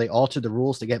Mhm. they altered the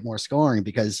rules to get more scoring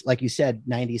because, like you said,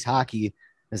 90s hockey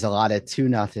there's a lot of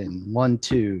 2-0,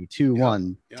 1-2,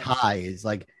 2-1 Yep. ties.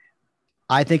 Like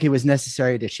I think it was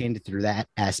necessary to change it through that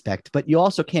aspect, but you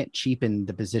also can't cheapen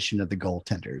the position of the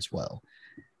goaltender as well.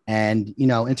 And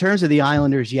in terms of the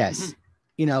Islanders, yes,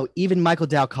 even Michael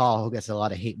Dalcal, who gets a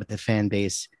lot of hate with the fan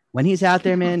base, when he's out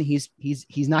there, man, he's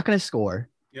not going to score.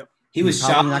 Yep. He was He's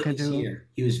probably solid not gonna this do- year.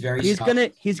 He was very He's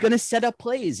solid. gonna set up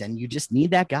plays, and you just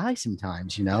need that guy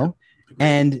sometimes, Agreed.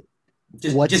 And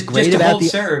what's just great to about hold the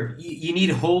serve. You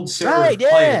need hold serve right, yeah,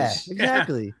 players.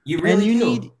 exactly. You really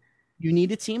do. You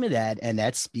need a team of that, and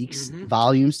that speaks Mhm.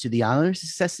 volumes to the Islanders'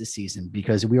 success this season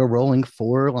because we are rolling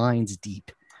 4 lines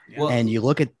deep. Yeah. Well, And you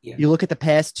look at yeah. the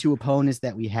past 2 opponents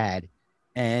that we had,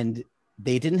 and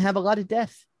they didn't have a lot of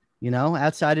depth.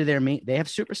 Outside of their they have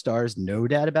superstars, no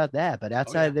doubt about that. But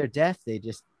outside of their depth, they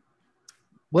just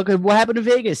look at what happened to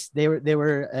Vegas. They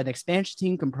were an expansion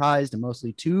team comprised of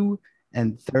mostly 2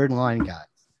 and 3rd line guys.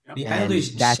 The And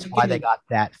Islanders that's why they got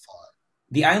that far.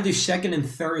 The Islanders' second and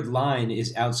third line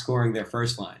is outscoring their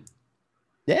first line.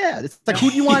 Yeah, it's like who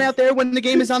do you want out there when the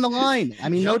game is on the line? I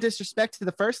mean, no Yep. disrespect to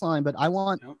the first line, but I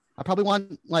probably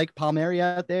want like Palmieri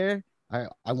out there. I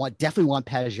definitely want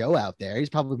Pajot out there. He's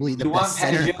probably the best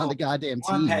center on the goddamn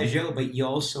team. You want Pajot, but you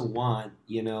also want,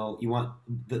 you want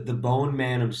the bone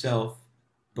man himself,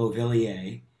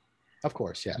 Beauvillier. Of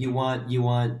course, yeah. You want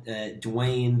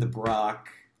Dwayne, the Brock,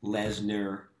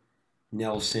 Lesnar,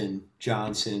 Nelson,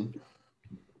 Johnson,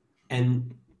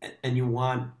 and you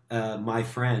want my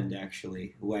friend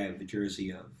actually, who I have the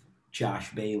jersey of,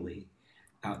 Josh Bailey,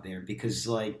 out there because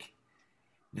like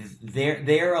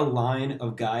they're a line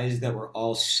of guys that were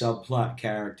all subplot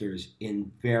characters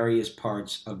in various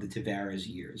parts of the Tavares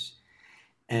years,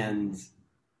 and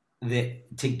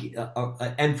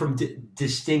and from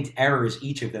distinct eras,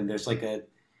 each of them. There's like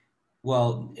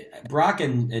Brock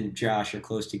and Josh are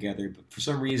close together, but for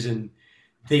some reason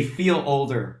they feel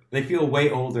older. They feel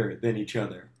way older than each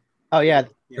other. Oh yeah,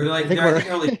 They're like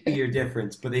they're only 2-year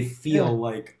difference, but they feel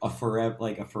like a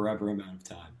forever amount of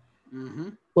time. Mm-hmm.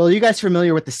 Well, are you guys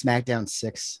familiar with the SmackDown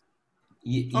 6?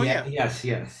 Yeah.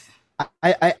 Yes.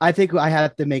 I think I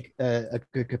have to make a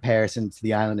good comparison to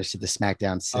the Islanders to the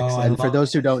SmackDown 6. And for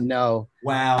those who don't know,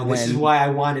 wow, this is why I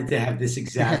wanted to have this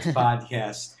exact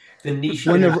podcast. The niche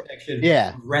intersection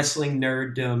of wrestling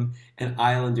nerddom and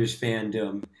Islanders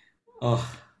fandom.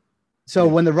 Oh. So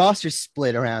when the roster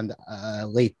split around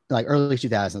early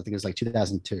 2000, I think it was like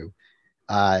 2002,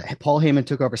 Paul Heyman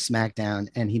took over SmackDown,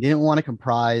 and he didn't want to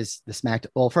comprise the SmackDown.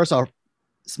 Well, first off,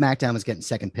 SmackDown was getting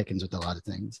second pickings with a lot of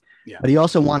things, but he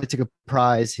also wanted to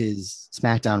comprise his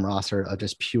SmackDown roster of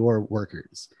just pure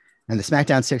workers. And the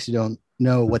SmackDown 6, you don't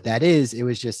know what that is. It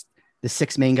was just the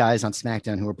 6 main guys on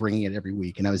SmackDown who were bringing it every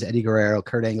week. And that was Eddie Guerrero,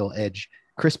 Kurt Angle, Edge,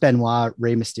 Chris Benoit,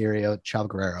 Rey Mysterio, Chavo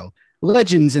Guerrero.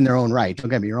 Legends in their own right, don't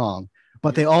get me wrong.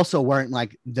 But they also weren't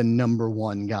like the number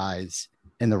one guys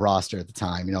in the roster at the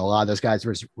time. A lot of those guys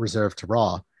were reserved to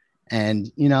Raw.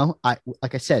 And,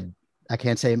 like I said, I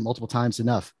can't say it multiple times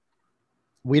enough.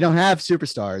 We don't have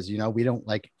superstars,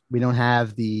 we don't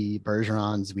have the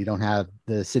Bergerons, we don't have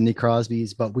the Sidney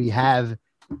Crosbys, but we have,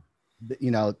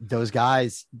 those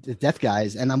guys, the death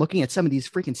guys. And I'm looking at some of these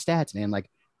freaking stats, man, like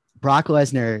Brock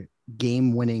Lesnar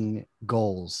game-winning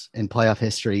goals in playoff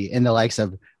history in the likes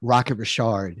of Rocket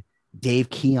Richard, Dave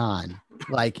Keon,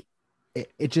 like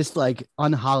it just like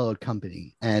unhallowed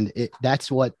company. And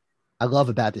that's what I love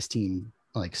about this team,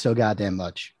 like so goddamn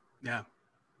much. Yeah.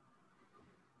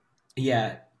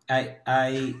 I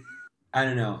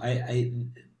don't know. I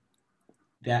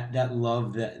that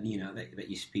love that that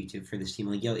you speak to for this team,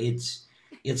 like it's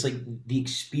like the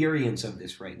experience of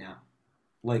this right now,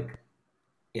 like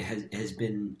it has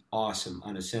been awesome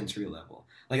on a sensory level.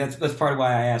 Like that's part of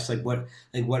why I asked what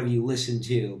have you listened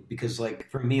to, because like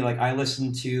for me, like I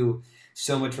listened to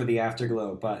So Much for the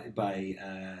Afterglow by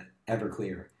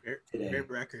Everclear today. Great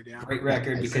record, yeah. Great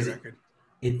record because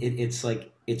it's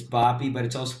like it's boppy, but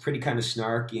it's also pretty kind of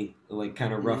snarky, like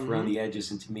kind of rough around the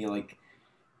edges. And to me, like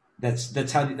that's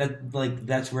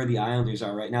where the Islanders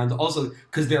are right now. And also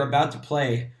because they're about to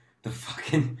play the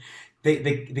fucking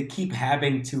they keep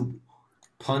having to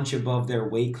punch above their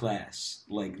weight class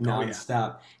like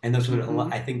nonstop, and that's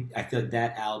what I feel like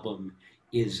that album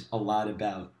is a lot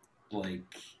about, like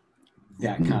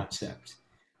that concept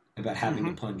about having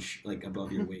to punch like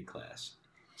above your weight class.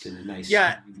 It's in a nice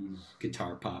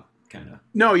guitar pop kind of.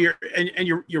 No, you're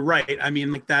right. I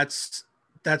mean, like that's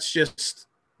just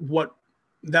what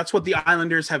the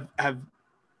Islanders have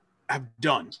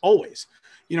done always.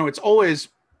 It's always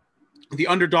the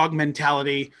underdog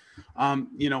mentality.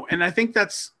 And I think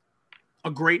that's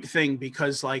a great thing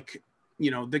because, like,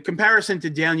 the comparison to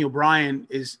Daniel Bryan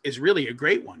is really a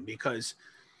great one because,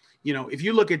 if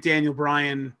you look at Daniel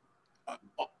Bryan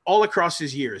all across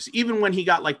his years, even when he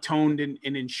got like toned and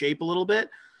in shape a little bit,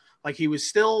 like he was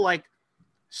still like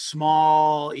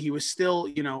small. He was still,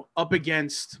 up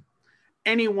against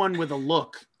anyone with a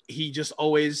look. He just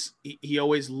always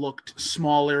looked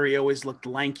smaller. He always looked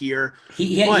lankier.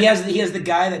 He has the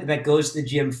guy that goes to the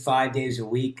gym 5 days a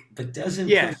week, but doesn't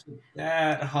push it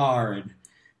that hard.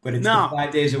 But it's the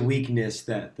 5 days of weakness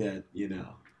that.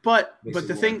 But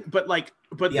the thing, work.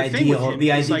 the ideal, thing with him,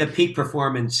 the peak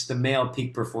performance, the male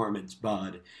peak performance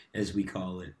bod, as we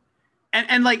call it.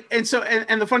 And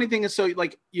the funny thing is, so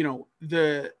like,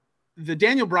 the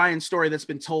Daniel Bryan story that's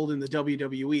been told in the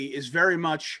WWE is very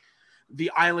much the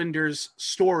Islanders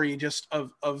story, just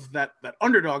of that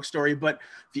underdog story. But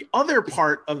the other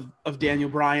part of Daniel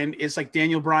Bryan is like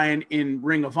Daniel Bryan in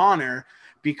Ring of Honor,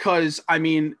 because I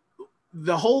mean,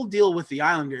 the whole deal with the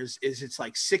Islanders is it's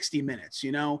like 60 minutes,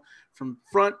 from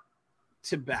front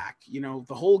to back. The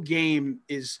whole game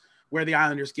is where the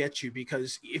Islanders get you,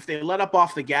 because if they let up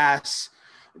off the gas,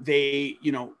 they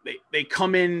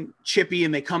come in chippy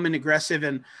and they come in aggressive.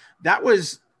 And that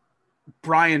was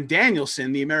Bryan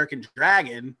Danielson, the American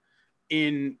Dragon,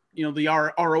 in, the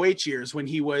ROH years, when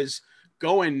he was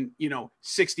going,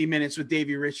 60 minutes with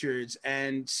Davey Richards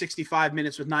and 65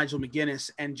 minutes with Nigel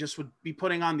McGuinness, and just would be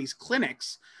putting on these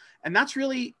clinics. And that's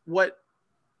really what,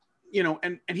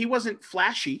 and he wasn't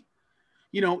flashy,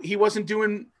 he wasn't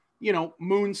doing,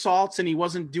 moonsaults, and he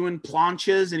wasn't doing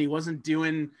planches, and he wasn't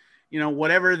doing,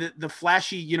 whatever the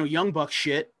flashy, young buck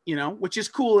shit, which is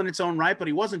cool in its own right, but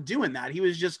he wasn't doing that. He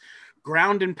was just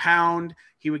ground and pound.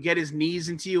 He would get his knees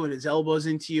into you and his elbows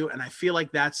into you. And I feel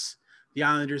like that's the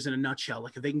Islanders in a nutshell.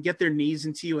 Like, if they can get their knees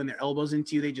into you and their elbows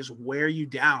into you, they just wear you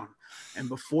down. And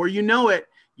before you know it,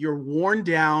 you're worn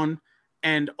down.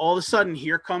 And all of a sudden,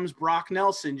 here comes Brock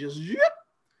Nelson, just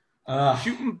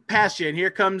shooting past you. And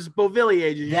here comes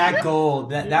Beauvillier. Just, that goal,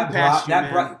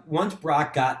 Brock, once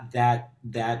Brock got that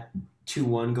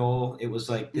 2-1 goal, it was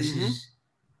like,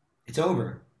 it's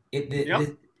over.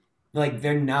 Like,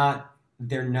 they're not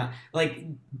like,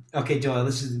 okay, Joel,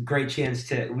 this is a great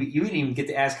chance you didn't even get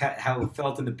to ask how it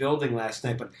felt in the building last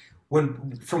night, but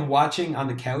from watching on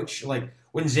the couch, like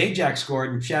when Zajac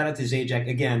scored, and shout out to Zajac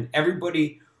again,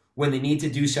 everybody, when they need to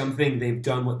do something, they've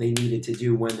done what they needed to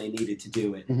do when they needed to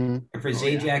do it. Mm-hmm. And for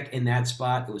Zajac in that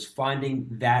spot, it was finding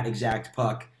that exact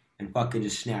puck and fucking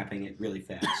just snapping it really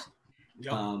fast.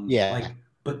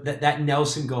 But that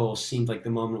Nelson goal seemed like the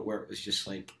moment where it was just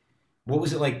like, what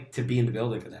was it like to be in the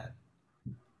building for that?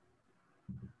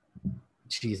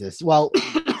 Jesus. Well,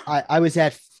 I was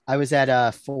at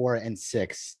 4 and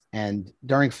 6, and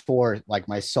during 4, like,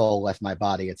 my soul left my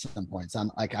body at some points.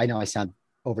 I'm like, I know I sound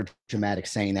over dramatic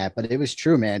saying that, but it was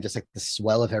true, man. Just like the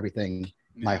swell of everything,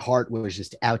 my heart was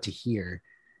just out to here.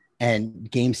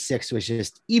 And game 6 was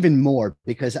just even more,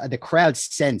 because the crowd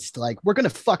sensed like, we're gonna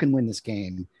fucking win this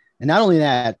game. And not only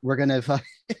that, we're gonna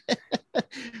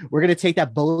take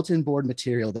that bulletin board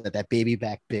material that baby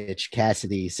back bitch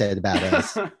Cassidy said about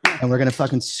us, and we're gonna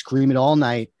fucking scream it all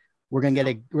night. We're gonna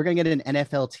get an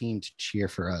NFL team to cheer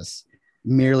for us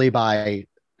merely by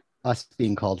us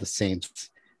being called the Saints.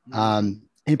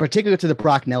 In particular to the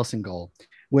Brock Nelson goal,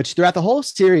 which throughout the whole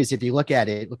series, if you look at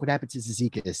it, look what happened to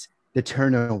Zizekas, the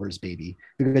turnovers, baby.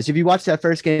 Because if you watch that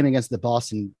first game against the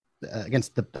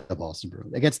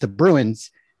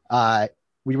Bruins,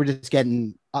 we were just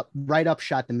getting up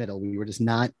shot the middle. We were just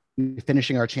not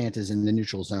finishing our chances in the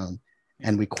neutral zone,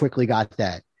 and we quickly got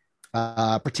that.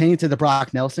 Pertaining to the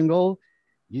Brock Nelson goal,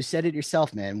 you said it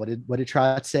yourself, man. What did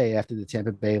Trot say after the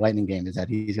Tampa Bay Lightning game? Is that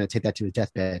he's going to take that to his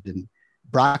deathbed, and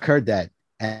Brock heard that.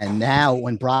 And now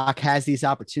when Brock has these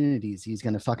opportunities, he's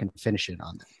going to fucking finish it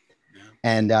on them. Yeah.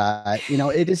 And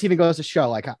it just even goes to show,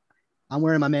 like, I'm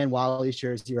wearing my man Wally's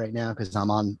jersey right now because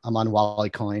I'm on Wally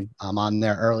Coin. I'm on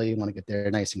there early. I want to get there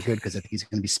nice and good because I think he's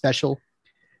going to be special.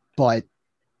 But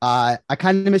I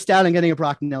kind of missed out on getting a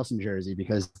Brock Nelson jersey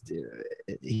because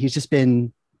he's just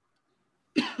been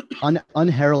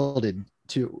unheralded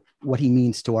to what he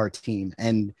means to our team.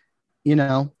 And,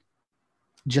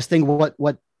 just think what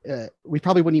we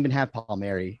probably wouldn't even have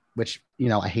Palmieri, which,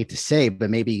 I hate to say, but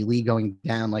maybe Lee going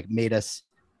down, like, made us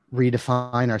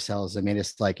redefine ourselves. I made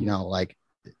us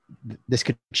this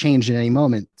could change at any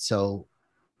moment. So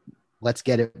let's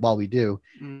get it while we do.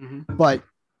 Mm-hmm. But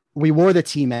we wore the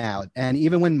team out. And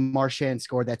even when Marchand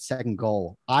scored that second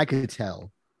goal, I could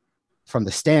tell from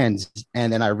the stands.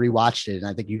 And then I rewatched it, and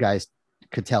I think you guys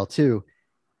could tell too.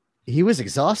 he was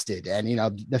exhausted, and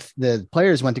the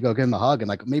players went to go give him a hug and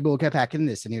like, maybe we'll get back in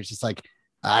this, and he was just like,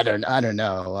 I don't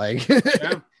know, like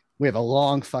Yeah. we have a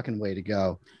long fucking way to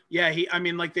go. Yeah, you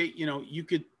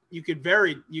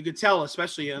could tell,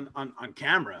 especially on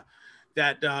camera,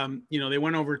 that they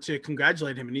went over to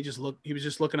congratulate him, and he was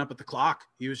just looking up at the clock.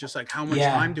 He was just like, how much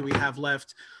time do we have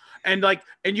left? And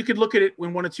you could look at it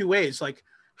in one of two ways, like,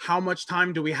 how much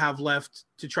time do we have left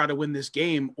to try to win this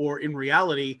game? Or in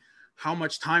reality, how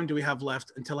much time do we have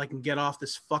left until I can get off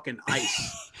this fucking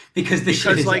ice? because this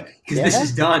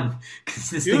is done.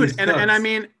 Dude, and I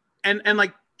mean, and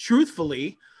like,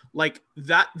 truthfully, like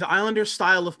that, the Islanders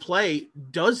style of play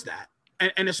does that.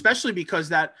 And especially because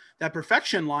that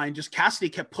perfection line, just Cassidy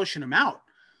kept pushing him out.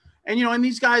 And, and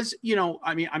these guys,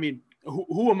 I mean,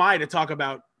 who am I to talk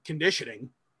about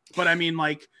conditioning? But I mean,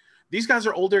 like, these guys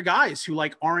are older guys who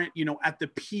like aren't, at the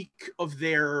peak of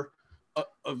their,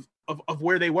 of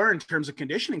where they were in terms of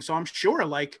conditioning. So I'm sure,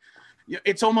 like,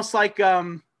 it's almost like,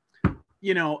 oh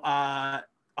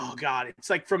God, it's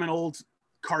like from an old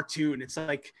cartoon. It's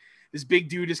like this big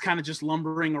dude is kind of just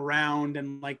lumbering around,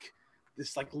 and like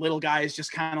this like little guy is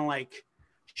just kind of like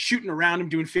shooting around him,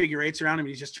 doing figure eights around him, and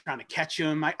he's just trying to catch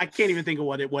him. I can't even think of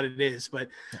what it is, but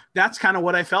that's kind of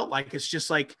what I felt like. It's just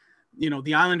like,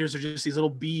 the Islanders are just these little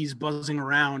bees buzzing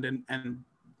around, and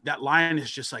that line is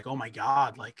just like, oh my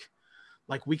God, like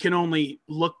we can only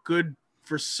look good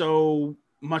for so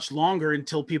much longer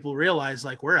until people realize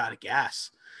like we're out of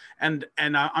gas. And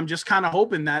I'm just kind of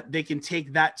hoping that they can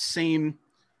take that same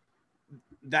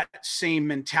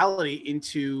mentality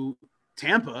into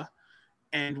Tampa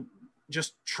and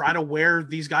just try to wear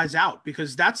these guys out,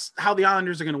 because that's how the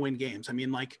Islanders are going to win games. I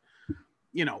mean, like,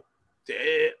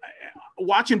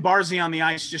 watching Barzy on the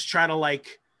ice just try to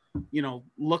like,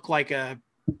 look like a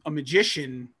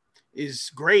magician is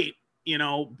great,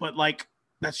 but like,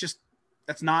 that's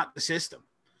not the system.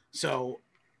 So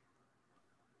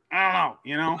I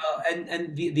don't know,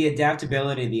 and the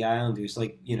adaptability of the Islanders,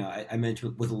 like, I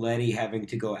mentioned with Leddy having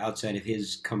to go outside of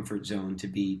his comfort zone to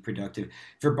be productive.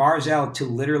 For Barzal to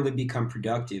literally become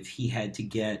productive, he had to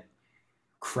get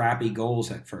crappy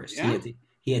goals at first. Yeah.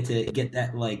 He had to get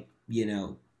that, like,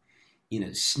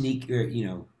 sneak, or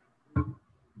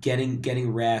getting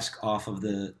Rask off of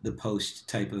the post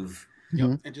type of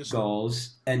and just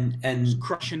goals, and just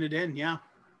crushing it in,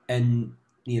 and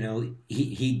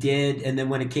he did. And then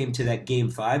when it came to that Game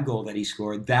 5 goal that he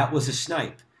scored, that was a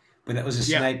snipe, but that was a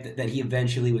snipe that he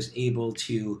eventually was able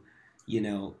to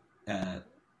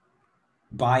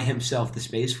buy himself the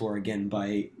space for again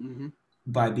by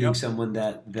being someone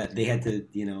that they had to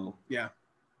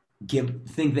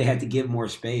think they had to give more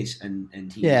space,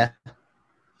 and he,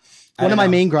 one of my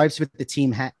main gripes with the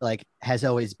team has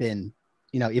always been,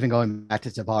 even going back to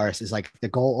Tavares, is like the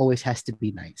goal always has to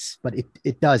be nice, but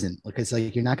it doesn't, because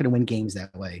like you're not going to win games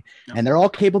that way. And they're all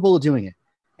capable of doing it.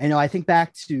 And I think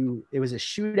back to, it was a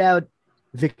shootout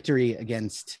victory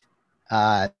against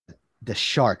the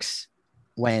Sharks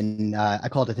when I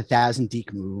called it the 1,000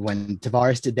 deke move. When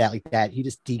Tavares did that like that, he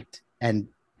just deked, and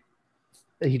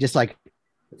he just like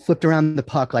flipped around the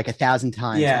puck like 1,000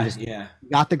 times and just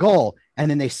got the goal. And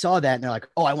then they saw that and they're like,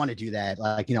 oh, I want to do that.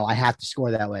 Like, I have to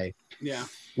score that way. Yeah.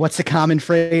 What's the common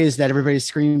phrase that everybody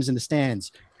screams in the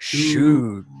stands?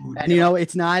 Shoot. And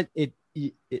it's not,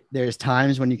 there's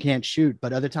times when you can't shoot,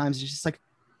 but other times it's just like,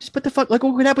 just put the fuck, like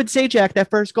what would happen with Zajac, that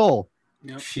first goal.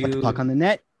 Put the puck on the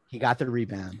net. He got the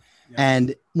rebound. Yep.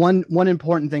 And one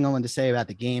important thing I wanted to say about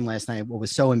the game last night, what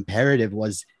was so imperative,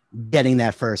 was getting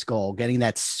that first goal, getting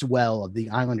that swell of the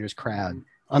Islanders crowd,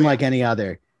 unlike any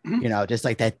other, just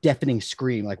like that deafening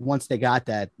scream. Like once they got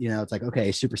that, it's like,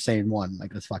 okay, Super Saiyan 1,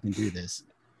 like let's fucking do this.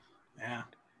 Yeah.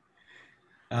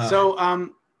 So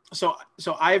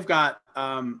I've got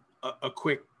a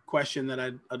quick question that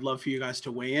I'd love for you guys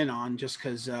to weigh in on, just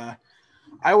because I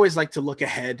always like to look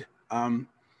ahead.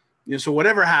 So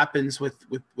whatever happens with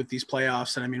these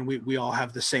playoffs, and I mean, we all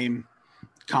have the same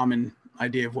common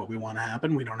idea of what we want to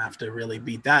happen. We don't have to really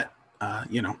beat that,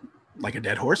 like a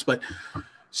dead horse. But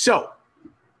so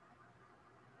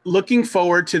looking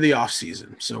forward to the off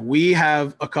season. So we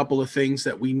have a couple of things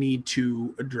that we need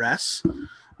to address.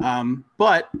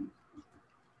 But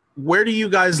where do you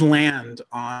guys land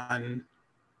on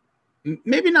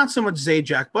maybe not so much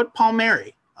Zajac, but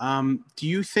Palmieri? Do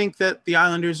you think that the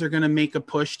Islanders are going to make a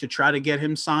push to try to get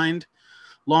him signed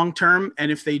long-term?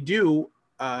 And if they do,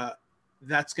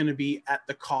 that's going to be at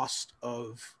the cost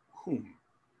of whom?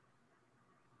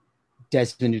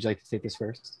 Desmond, would you like to take this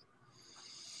first?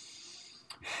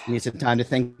 You need some time to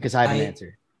think, because I have an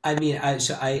answer. I mean,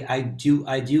 I do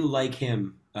like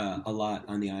him a lot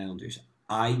on the Islanders.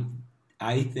 I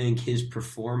I think his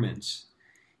performance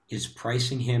is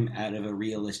pricing him out of a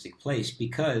realistic place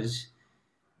because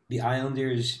the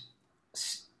Islanders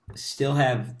still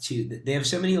have they have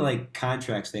so many like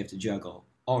contracts they have to juggle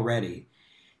already,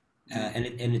 and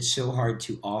it's so hard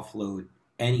to offload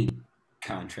any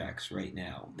contracts right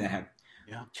now that have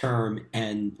term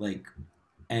and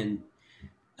and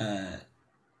uh,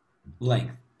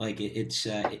 length. Like it's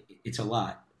a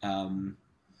lot.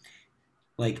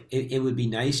 It would be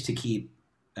nice to keep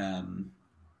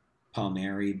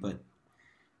Palmieri, but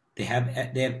they have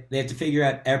to figure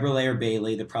out Eberle or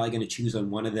Bailey. They're probably going to choose on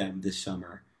one of them this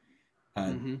summer.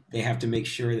 They have to make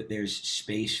sure that there's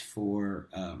space for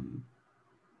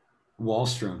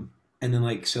Wallstrom, and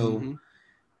then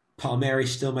Palmieri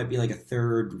still might be like a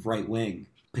third right wing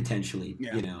potentially.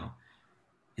 Yeah. You know,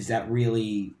 is that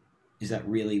really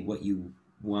what you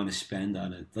want to spend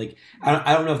on it? Like,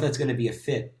 I don't know if that's going to be a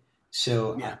fit.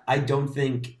 So I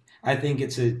think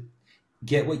it's a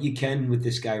get what you can with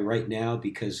this guy right now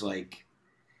because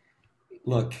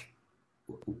look,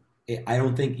 I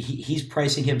don't think he's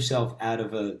pricing himself out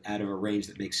of a range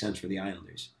that makes sense for the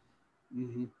Islanders.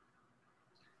 Mm-hmm.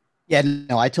 Yeah,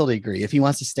 no, I totally agree. If he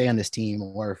wants to stay on this team,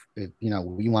 or if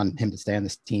we want him to stay on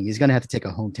this team, he's going to have to take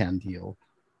a hometown deal,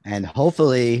 and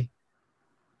hopefully,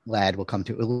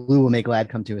 Lou will make Ladd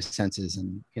come to his senses,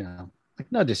 and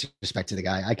no disrespect to the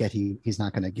guy, I get he's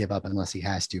not going to give up unless he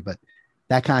has to, but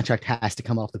that contract has to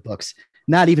come off the books.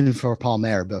 Not even for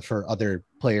Palmer, but for other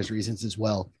players' reasons as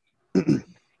well.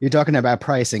 You're talking about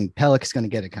pricing. Pellick's going to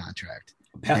get a contract,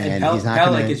 and he's not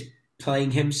Pellick is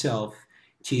playing himself.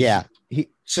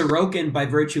 Sorokin, by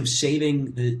virtue of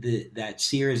saving that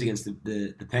series against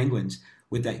the Penguins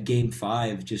with that Game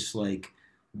 5, just like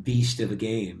beast of a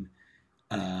game.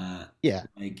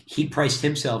 He priced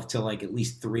himself to at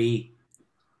least 3.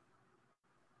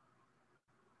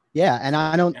 Yeah, and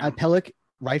Pellick,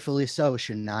 rightfully so,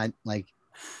 should not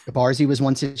Barzy was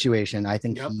one situation. I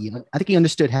think he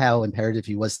understood how imperative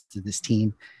he was to this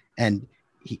team, and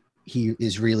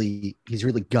he's really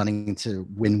gunning to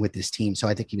win with this team. So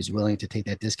I think he was willing to take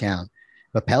that discount.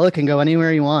 But Pellick can go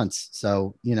anywhere he wants.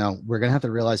 So we're gonna have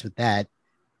to realize with that.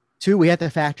 2, we have to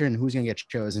factor in who's gonna get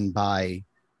chosen by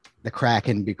the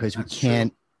Kraken because we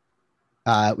can't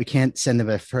send them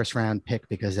a first round pick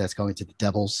because that's going to the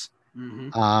Devils.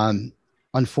 Mm-hmm.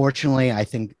 Unfortunately, I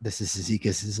think this is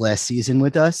Zizekas' last season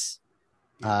with us.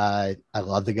 I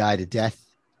love the guy to death.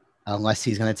 Unless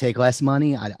he's going to take less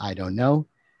money, I don't know.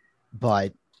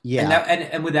 But yeah,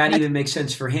 and would that even make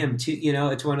sense for him too?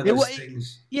 It's one of those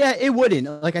things. Yeah, it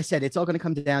wouldn't. Like I said, it's all going to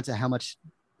come down to how much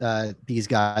these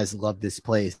guys love this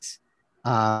place.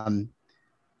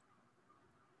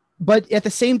 But at the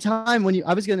same time,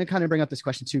 I was going to kind of bring up this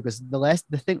question too, because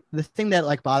the thing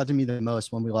that bothered me the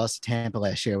most when we lost to Tampa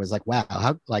last year was wow,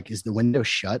 how is the window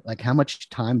shut? How much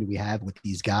time do we have with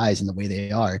these guys and the way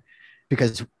they are?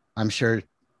 Because I'm sure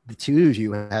the two of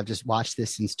you have just watched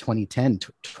this since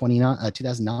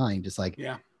 2009, just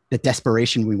the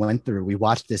desperation we went through. We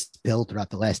watched this build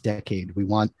throughout the last decade. We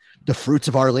want the fruits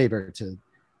of our labor to,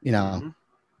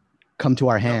 come to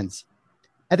our hands.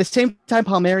 At the same time,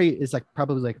 Palmieri is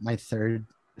probably my third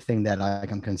thing that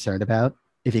I'm concerned about.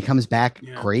 If he comes back,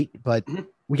 great, but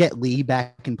we get Lee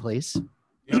back in place.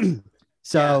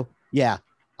 So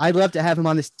I'd love to have him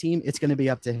on this team. It's going to be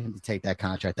up to him to take that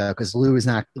contract though, because Lou's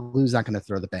not going to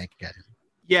throw the bank at him.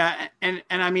 Yeah, and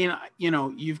I mean,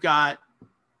 you've got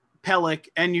Pellick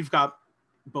and you've got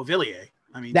Beauvillier.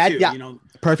 I mean,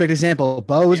 perfect example.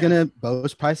 Bo's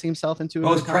pricing himself into.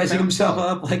 Bo's pricing himself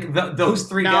up those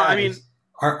 3 guys. I mean,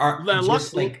 are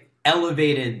just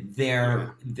elevated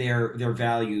their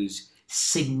values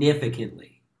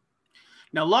significantly.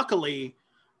 Now, luckily,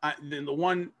 the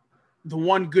one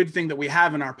good thing that we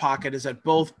have in our pocket is that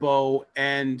both Bo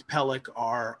and Pellick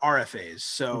are RFAs.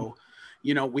 So,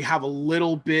 we have a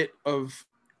little bit of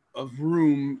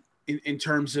room in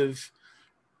terms of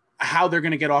how they're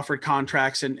going to get offered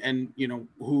contracts and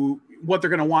what they're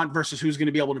going to want versus who's going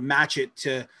to be able to match it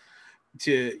to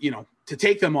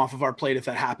take them off of our plate if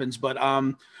that happens. But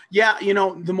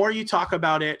the more you talk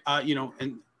about it,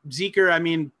 and Zeker, I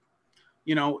mean,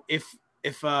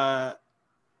 if I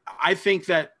think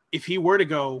that if he were to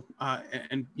go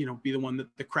and be the one that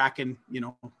the Kraken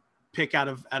pick out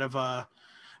of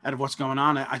what's going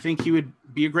on, I think he would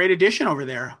be a great addition over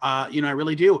there. I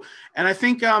really do. And I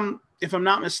think if I'm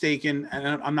not mistaken, and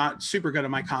I'm not super good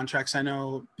at my contracts, I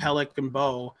know Pellick and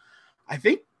Bo, I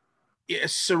think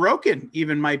Sorokin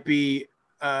even might be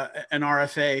an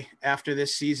RFA after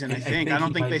this season. I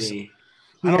don't think they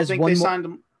signed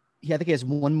him. I think he has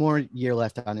one more year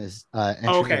left on his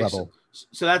entry level.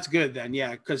 So that's good then,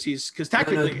 yeah, because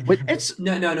technically it's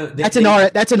no. That's an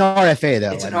RFA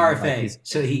though. It's an RFA.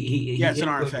 It's an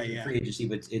RFA. Yeah, free agency,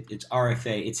 but it's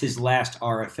RFA. It's his last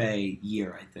RFA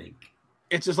year, I think.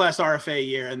 It's his last RFA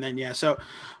year, and then so,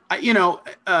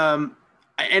 and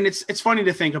it's funny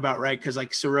to think about, right? Because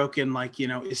like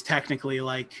Sorokin, is technically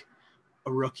like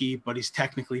a rookie, but he's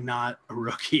technically not a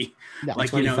rookie. No, like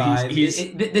 25.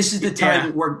 This is the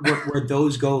time where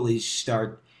those goalies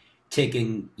start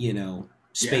taking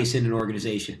space in an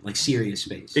organization, like serious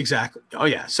space. Exactly. Oh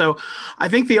yeah. So I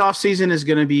think the offseason is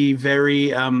going to be a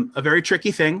very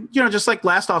tricky thing, just like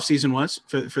last offseason was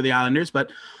for the Islanders.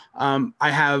 But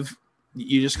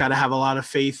you just got to have a lot of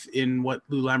faith in what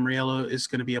Lou Lamoriello is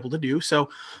going to be able to do. So,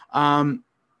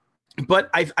 but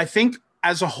I think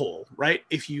as a whole, right,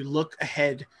 if you look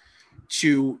ahead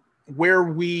to where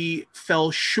we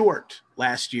fell short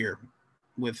last year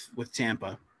with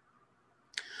Tampa,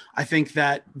 I think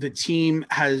that the team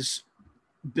has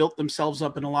built themselves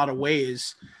up in a lot of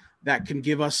ways that can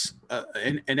give us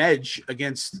an edge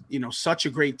against, such a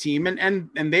great team. And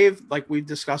they've, like we've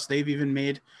discussed, they've even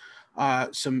made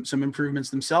some improvements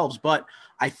themselves. But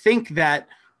I think that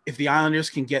if the Islanders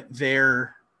can get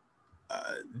their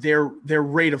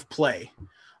rate of play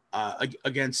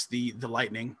against the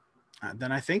Lightning,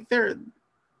 then I think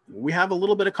we have a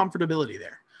little bit of comfortability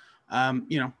there.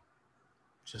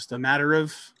 Just a matter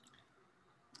of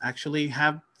actually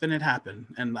having it happen.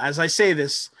 And as I say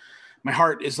this, my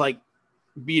heart is like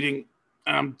beating,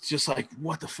 and I'm just like,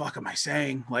 what the fuck am I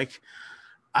saying? Like,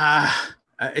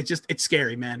 it's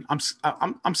scary, man. I'm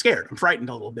scared. I'm frightened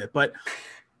a little bit, but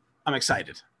I'm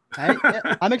excited.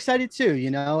 I'm excited too,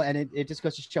 and it just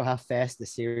goes to show how fast the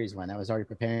series went. I was already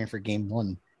preparing for game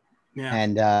one. Yeah.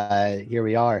 And here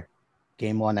we are.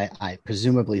 Game one, I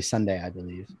presumably Sunday, I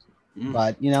believe.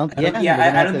 But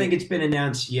I don't think it's been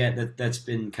announced yet. That's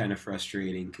been kind of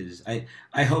frustrating because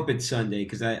I hope it's Sunday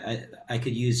because I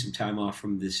could use some time off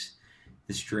from this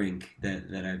drink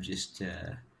that I've just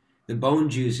the bone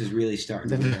juice is really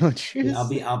starting.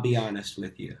 I'll be honest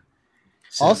with you.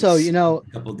 So also,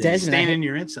 Desmond, staining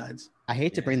your insides. I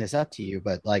hate to bring this up to you,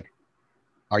 but like,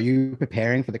 are you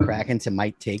preparing for the Kraken to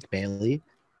might take Bailey?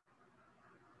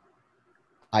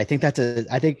 I think I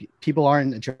think people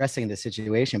aren't addressing the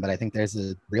situation, but I think there's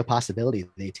a real possibility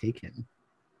they take him.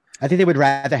 I think they would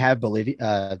rather have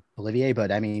Bolivia,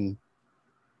 but I mean,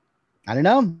 I don't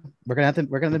know. We're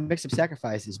gonna make some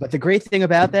sacrifices. But the great thing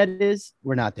about that is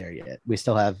we're not there yet. We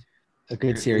still have a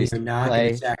good series to play. You're not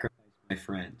going to sacrifice my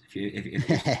friend. If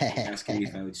you're asking me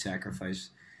if I would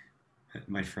sacrifice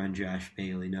my friend Josh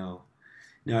Bailey, no,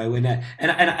 I would not. And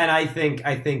I think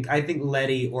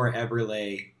Letty or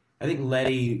Eberle. I think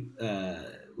Letty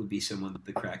would be someone that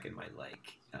the Kraken might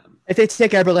like. If they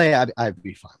take Eberle, I'd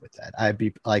be fine with that. I'd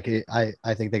be like,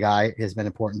 I think the guy has been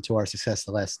important to our success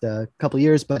the last couple of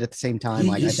years, but at the same time,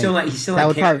 he's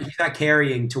not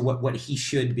carrying to what he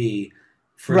should be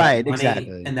for right,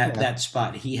 exactly, and that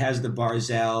spot. He has the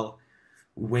Barzal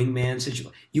wingman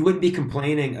situation. You wouldn't be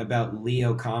complaining about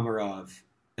Leo Komarov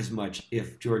as much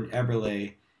if Jordan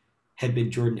Eberle had been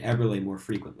Jordan Eberle more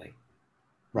frequently.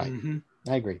 Right,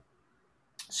 I agree.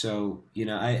 So,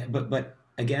 but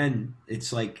again,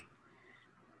 it's like,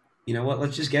 you know what?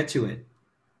 Let's just get to it.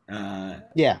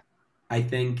 I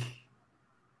think,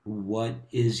 what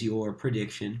is your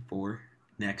prediction for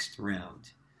next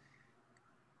round?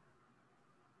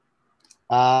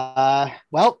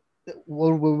 Well,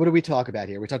 what do we talk about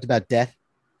here? We talked about depth.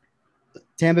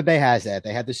 Tampa Bay has that.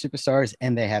 They have the superstars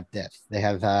and they have depth. They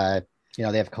have, they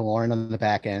have Killorn on the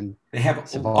back end. They have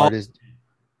Savard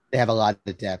they have a lot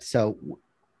of depth. So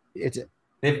they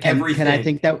have everything. Can I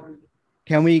think that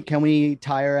can we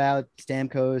tire out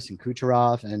Stamkos and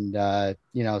Kucherov and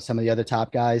some of the other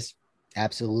top guys?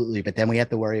 Absolutely. But then we have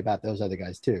to worry about those other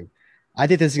guys too. I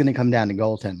think this is going to come down to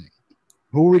goaltending.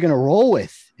 Who are we going to roll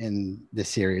with in this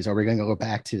series? Are we going to go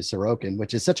back to Sorokin,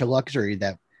 which is such a luxury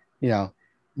that,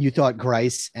 you thought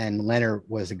Greiss and Leonard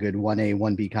was a good 1A,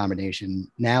 1B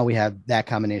combination. Now we have that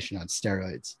combination on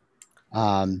steroids.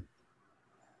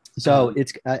 So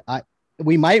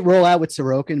we might roll out with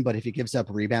Sorokin, but if he gives up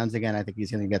rebounds again, I think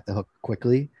he's going to get the hook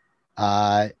quickly.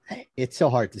 It's so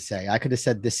hard to say. I could have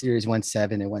said this series went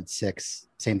 7, it went 6.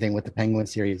 Same thing with the Penguin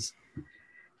series.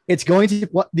 It's going to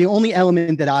the only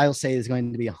element that I'll say is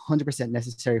going to be 100%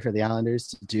 necessary for the Islanders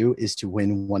to do is to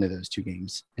win one of those 2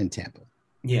 games in Tampa.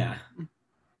 Yeah.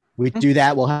 We do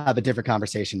that, we'll have a different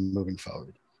conversation moving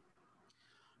forward.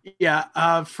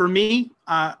 Yeah. For me,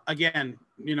 again,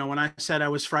 when I said I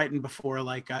was frightened before,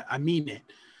 like I mean it,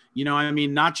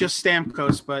 not just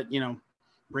Stamkos, but,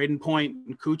 Braden Point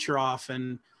and Kucherov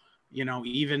and,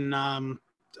 even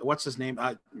what's his name?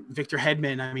 Victor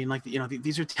Hedman. I mean, like,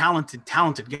 these are talented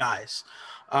guys.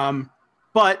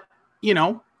 But,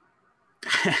 the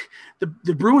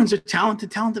Bruins are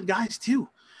talented guys too.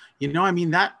 I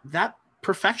mean, that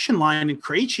perfection line and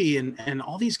Krejci and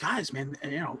all these guys, man,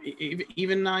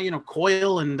 even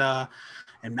Coyle and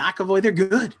McAvoy, they're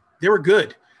good. They were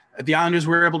good. The Islanders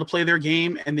were able to play their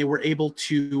game, and they were able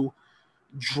to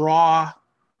draw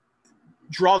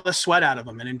the sweat out of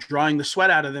them. And in drawing the sweat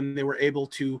out of them, they were able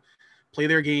to play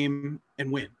their game and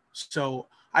win. So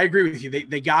I agree with you.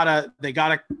 They gotta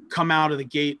come out of the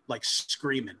gate like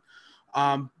screaming.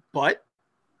 But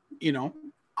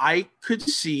I could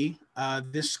see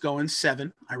this going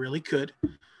 7. I really could.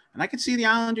 And I could see the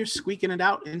Islanders squeaking it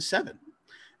out in 7.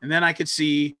 And then I could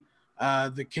see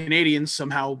the Canadiens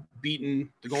somehow beating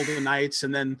the Golden Knights,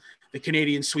 and then the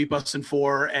Canadiens sweep us in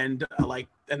 4, and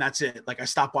that's it. Like, I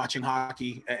stopped watching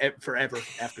hockey forever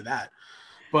after that.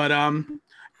 But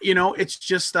it's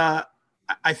just I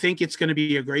think it's going to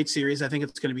be a great series. I think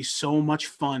it's going to be so much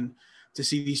fun to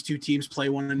see these two teams play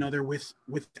one another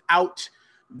without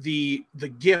the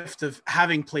gift of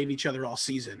having played each other all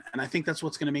season. And I think that's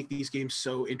what's going to make these games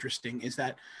so interesting, is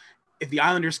that if the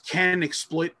Islanders can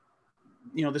exploit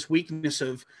this weakness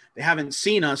of they haven't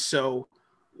seen us, so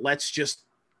let's just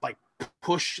like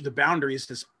push the boundaries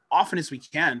as often as we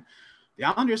can, the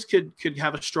Islanders could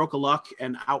have a stroke of luck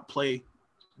and outplay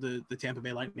the Tampa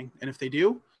Bay Lightning. And if they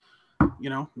do,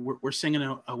 we're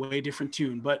singing a way different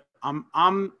tune. But I'm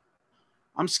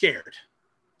scared,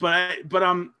 but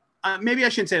maybe I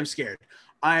shouldn't say I'm scared.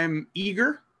 I'm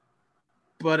eager,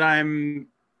 but I don't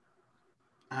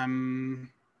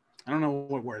know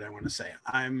what word I want to say.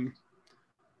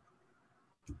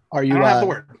 Are you? I don't have the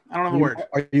word. I don't have the word.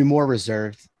 Are you more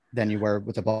reserved than you were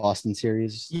with the Boston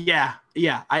series? Yeah,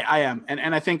 I am,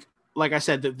 and I think, like I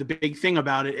said, the big thing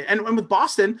about it, and with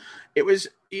Boston, it was,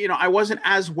 I wasn't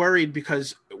as worried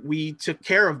because we took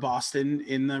care of Boston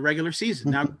in the regular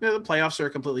season. Now the playoffs are a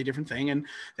completely different thing, and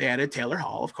they added Taylor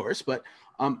Hall, of course, but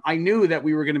I knew that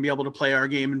we were going to be able to play our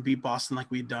game and beat Boston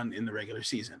like we'd done in the regular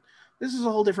season. This is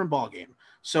a whole different ball game,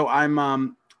 so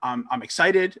I'm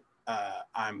excited.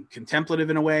 I'm contemplative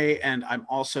in a way, and I'm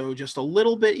also just a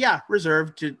little bit,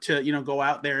 reserved to go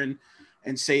out there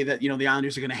and say that, the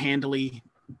Islanders are going to handily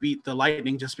beat the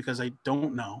Lightning, just because I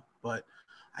don't know. But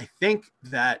I think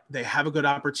that they have a good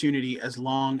opportunity as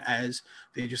long as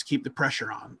they just keep the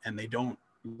pressure on and they don't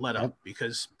let up,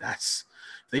 because if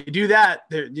they do that,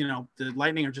 they're, the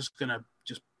Lightning are just going to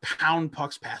just pound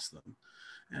pucks past them.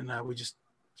 And we just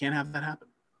can't have that happen.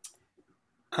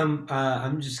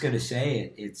 I'm just gonna say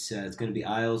it. It's gonna be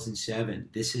Isles in 7.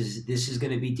 This is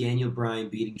gonna be Daniel Bryan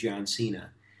beating John Cena.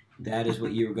 That is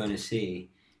what you were gonna see.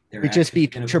 We just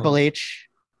beat Triple H,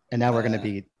 and now we're gonna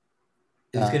beat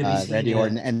Randy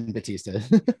Orton and Batista.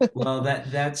 Well,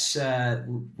 that's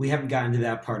we haven't gotten to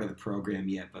that part of the program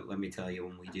yet, but let me tell you,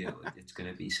 when we do, it's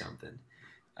gonna be something.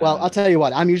 Well, I'll tell you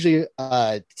what. I'm usually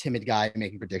a timid guy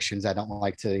making predictions. I don't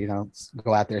like to,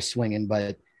 go out there swinging,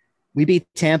 but we beat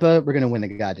Tampa, we're going to win the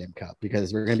goddamn cup,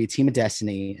 because we're going to be Team of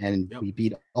Destiny, and we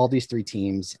beat all these 3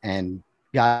 teams. And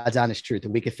God's honest truth,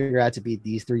 if we could figure out to beat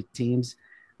these 3 teams,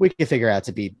 we could figure out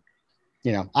to beat,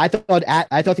 I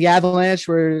thought the Avalanche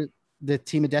were the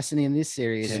Team of Destiny in this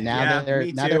series, and now they're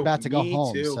about to go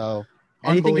home. Too. So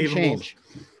anything can change.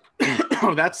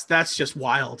 Oh, that's just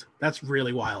wild. That's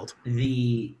really wild.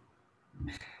 I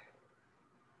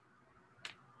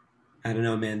don't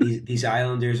know, man. These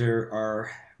Islanders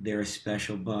they're a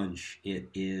special bunch. It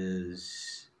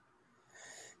is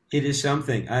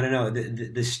something. I don't know.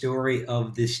 The story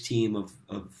of this team, of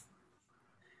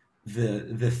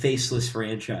the faceless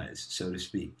franchise, so to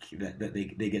speak, that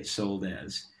they get sold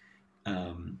as,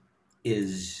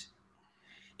 is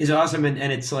awesome.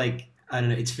 And it's like, I don't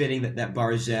know, it's fitting that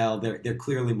Barzal, their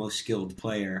clearly most skilled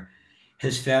player,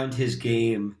 has found his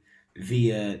game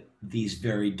via these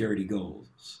very dirty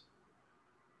goals.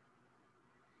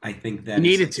 I think that he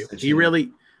needed to. He really.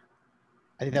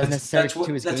 I think that was necessary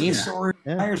to his game. That's what the story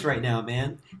requires right now,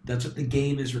 man. That's what the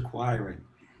game is requiring.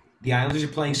 The Islanders are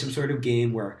playing some sort of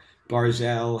game where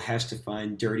Barzal has to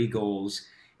find dirty goals,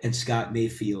 and Scott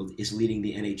Mayfield is leading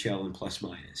the NHL in plus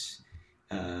minus.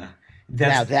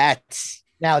 Now that's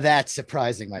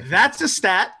surprising, my friend. That's a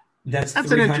stat. That's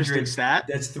an interesting stat.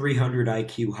 That's 300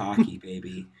 IQ hockey,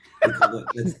 baby.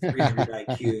 That's 300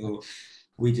 IQ.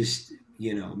 We just,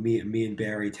 me and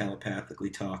Barry telepathically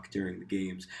talk during the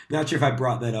games. Not sure if I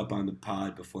brought that up on the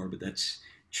pod before, but that's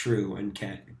true and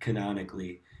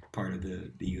canonically part of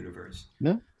the universe.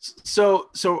 No.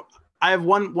 So I have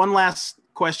one last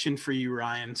question for you,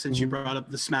 Ryan, since you brought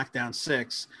up the SmackDown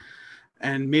 6,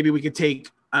 and maybe we could take,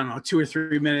 I don't know, 2 or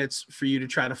 3 minutes for you to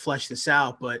try to flesh this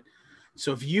out. But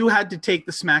so if you had to take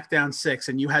the SmackDown 6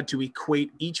 and you had to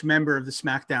equate each member of the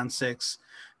SmackDown 6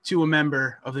 to a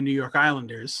member of the New York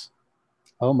Islanders.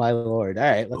 Oh my Lord. All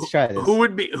right, let's try this. Who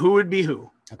would be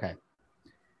who? Okay.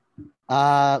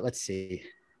 Let's see.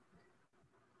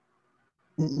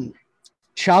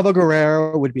 Chavo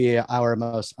Guerrero would be our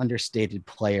most understated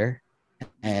player,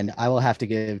 and I will have to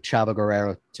give Chavo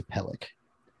Guerrero to Pellick.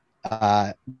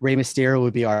 Rey Mysterio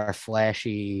would be our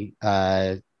flashy,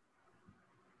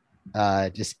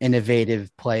 just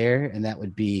innovative player, and that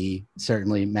would be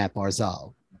certainly Matt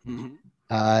Barzal.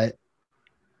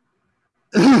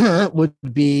 Would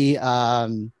be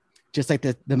just like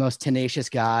the most tenacious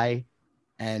guy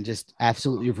and just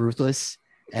absolutely ruthless.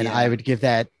 And I would give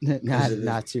that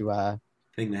not to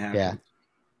thing that happened. Yeah,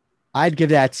 I'd give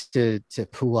that to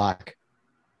Pulak,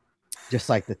 just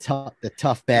like the tough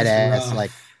badass,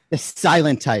 like the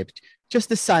silent type, just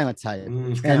the silent type.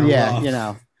 And yeah, rough. You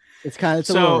know, it's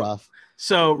a little rough.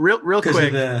 So real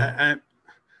quick, I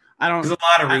don't. There's a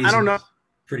lot of reasons. I don't know.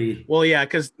 Pretty well, yeah,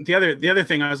 because the other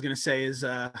thing I was gonna say is,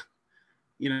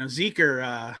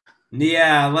 Zeker.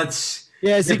 Yeah, let's.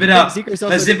 Yeah, zip it up.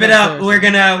 Let's zip it up. We're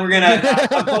gonna.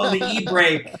 I'm calling the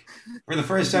e-break for the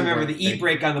first time ever. The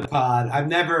e-break on the pod. I've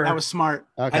never. That was smart.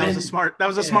 Okay. That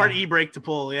was a smart e-break to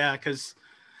pull. Yeah, because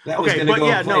that was gonna go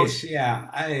in place.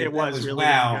 It was really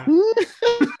wow.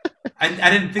 Yeah. I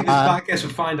didn't think this podcast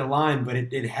would find a line, but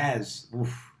it has.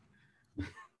 Oof.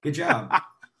 Good job.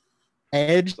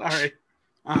 Edge. Sorry.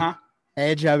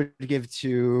 Edge, I would give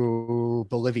to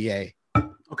Bolivier.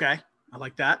 Okay, I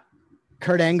like that.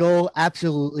 Kurt Angle,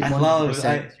 absolutely.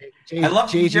 100%. I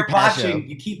love you're Pacho. botching.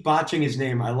 You keep botching his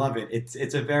name. I love it. It's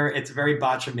a very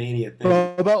botchamania thing.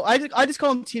 Bobo. I just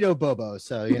call him Tito Bobo.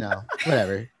 So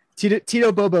whatever.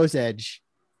 Tito Bobo's Edge.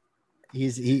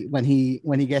 When he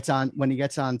gets on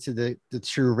to the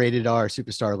true rated R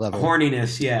superstar level.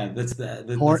 Horniness, yeah, that's the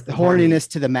horniness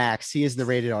to the max. He is the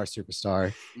rated R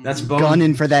superstar. That's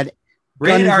gunning for that.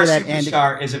 Rated R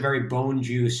superstar is a very bone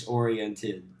juice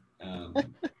oriented.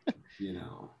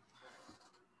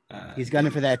 He's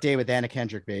gunning for that day with Anna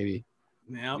Kendrick, baby.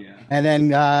 Yep. Yeah. And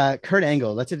then Kurt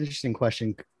Angle. That's an interesting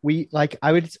question.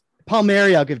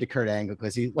 Palmieri, I'll give to Kurt Angle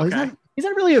because he's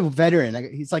not really a veteran.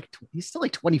 He's still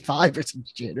like 25 or some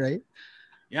shit, right?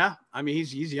 Yeah, I mean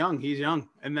he's young. He's young.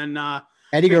 And then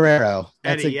Eddie Guerrero.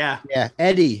 Yeah,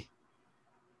 Eddie.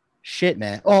 Shit,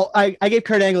 man. Oh, I gave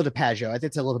Kurt Angle to Pajo. I think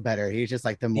it's a little better. He's just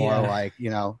like the more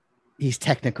he's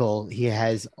technical. He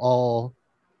has all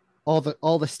the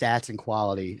stats and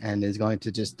quality, and is going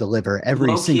to just deliver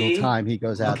every single time he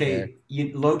goes out there.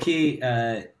 Low-key,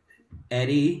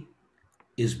 Eddie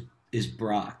is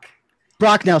Brock.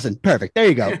 Brock Nelson, perfect. There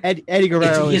you go. Eddie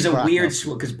Guerrero. He has a weird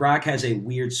because Brock has a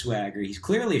weird swagger. He's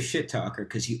clearly a shit talker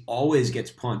because he always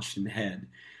gets punched in the head,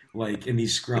 like in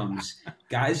these scrums.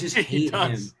 Guys just hate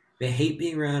him. They hate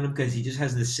being around him because he just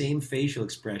has the same facial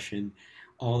expression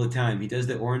all the time. He does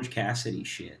the Orange Cassidy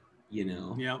shit,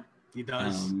 Yeah, he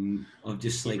does. Of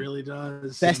just he really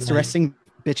does. Best wrestling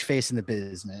bitch face in the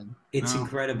biz, man. It's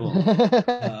incredible.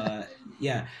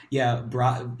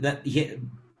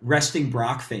 Resting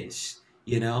Brock face.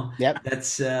 Yep.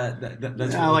 That's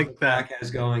what I like Brock that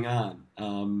has going on.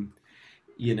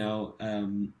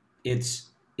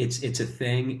 It's a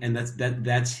thing, and that's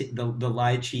the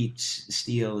lie, cheat,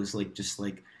 steal is just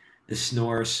like the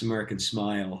snore, smirk, and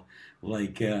smile,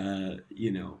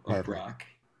 of Brock.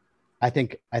 I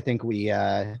think we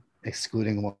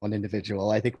excluding one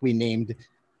individual. I think we named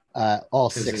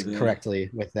all six correctly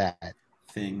with that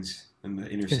things and the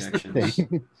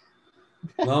intersections.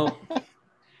 Well,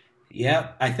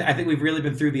 yeah, I think we've really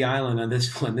been through the island on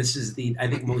this one. This is the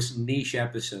most niche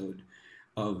episode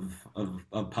of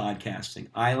podcasting.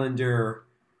 Islander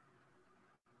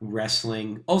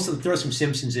wrestling. Also, throw some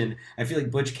Simpsons in. I feel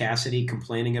like Butch Cassidy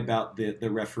complaining about the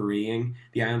refereeing,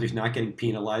 the Islanders not getting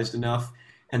penalized enough,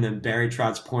 and then Barry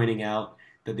Trotz pointing out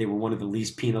that they were one of the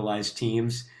least penalized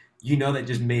teams. That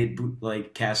just made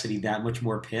Cassidy that much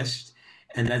more pissed.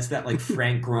 And that's that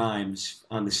Frank Grimes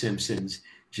on The Simpsons,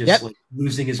 just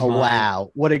losing his mind. Wow,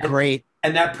 what a great!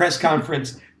 And that press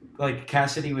conference,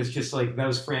 Cassidy was just that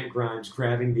was Frank Grimes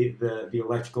grabbing the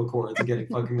electrical cords and getting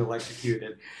fucking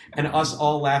electrocuted, and us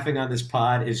all laughing on this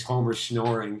pod is Homer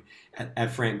snoring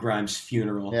at Frank Grimes'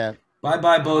 funeral. Yeah. Bye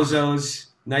bozos.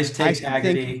 Nice takes,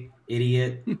 Haggerty,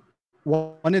 idiot.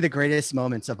 One of the greatest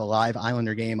moments of a live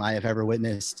Islander game I have ever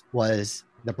witnessed was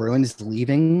the Bruins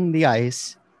leaving the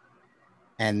ice.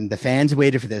 And the fans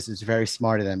waited for this. It was very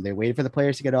smart of them. They waited for the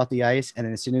players to get off the ice. And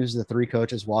then as soon as the three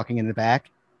coaches walking in the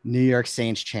back, New York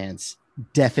Saints chants,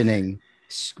 deafening,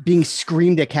 being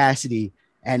screamed at Cassidy.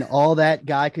 And all that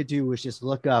guy could do was just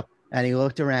look up, and he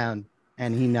looked around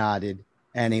and he nodded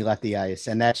and he left the ice.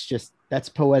 And that's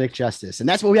poetic justice. And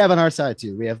that's what we have on our side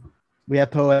too. We have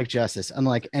poetic justice,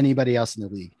 unlike anybody else in the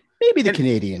league. Maybe the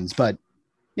Canadians, but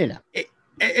you know.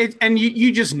 And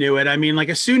you just knew it. I mean, like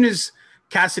as soon as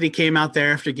Cassidy came out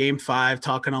there after game 5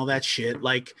 talking all that shit,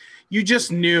 like you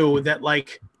just knew that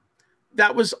like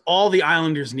that was all the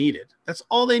Islanders needed. That's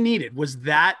all they needed was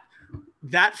that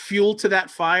fuel to that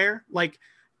fire. Like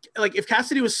if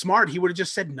Cassidy was smart, he would have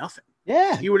just said nothing.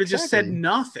 Yeah, he would have just said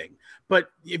nothing. But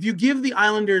if you give the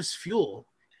Islanders fuel,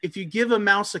 if you give a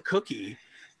mouse a cookie,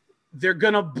 they're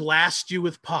gonna blast you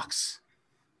with pucks,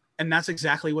 and that's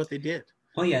exactly what they did.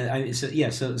 Well, yeah.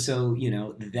 So you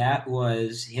know that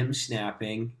was him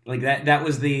snapping like that. That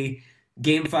was the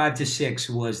game 5 to 6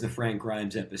 was the Frank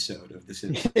Grimes episode of The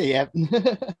Simpsons. Yep.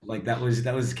 Like that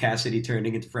was Cassidy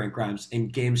turning into Frank Grimes,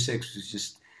 and game 6 was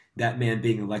just that man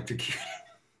being electrocuted.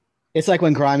 It's like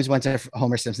when Grimes went to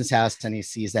Homer Simpson's house and he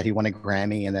sees that he won a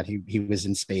Grammy and that he was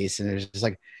in space, and it's just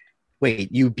like,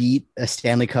 wait, you beat a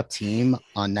Stanley Cup team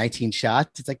on 19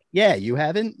 shots? It's like, yeah, you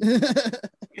haven't.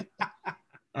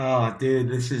 Oh, dude,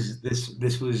 this was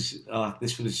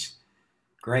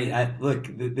great.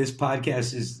 This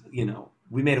podcast is, you know,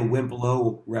 we made a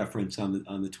Wimplo reference on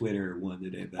the Twitter one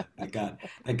today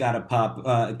that got a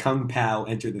pop. Kung Pao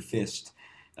enter the fist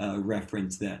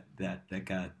reference that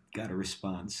got a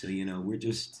response. So you know,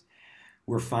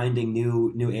 we're finding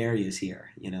new areas here.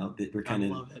 You know, that we're kind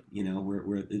of, you know,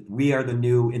 we are the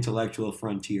new intellectual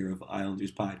frontier of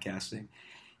Islanders podcasting.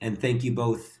 And thank you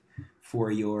both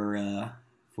for your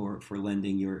for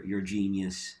lending your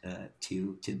genius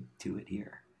to it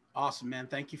here. Awesome, man.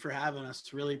 Thank you for having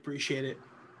us. Really appreciate it.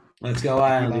 Let's go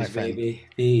Islanders, baby.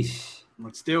 Peace.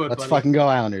 Let's do it. Let's buddy. fucking go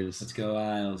Islanders. Let's go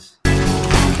Isles.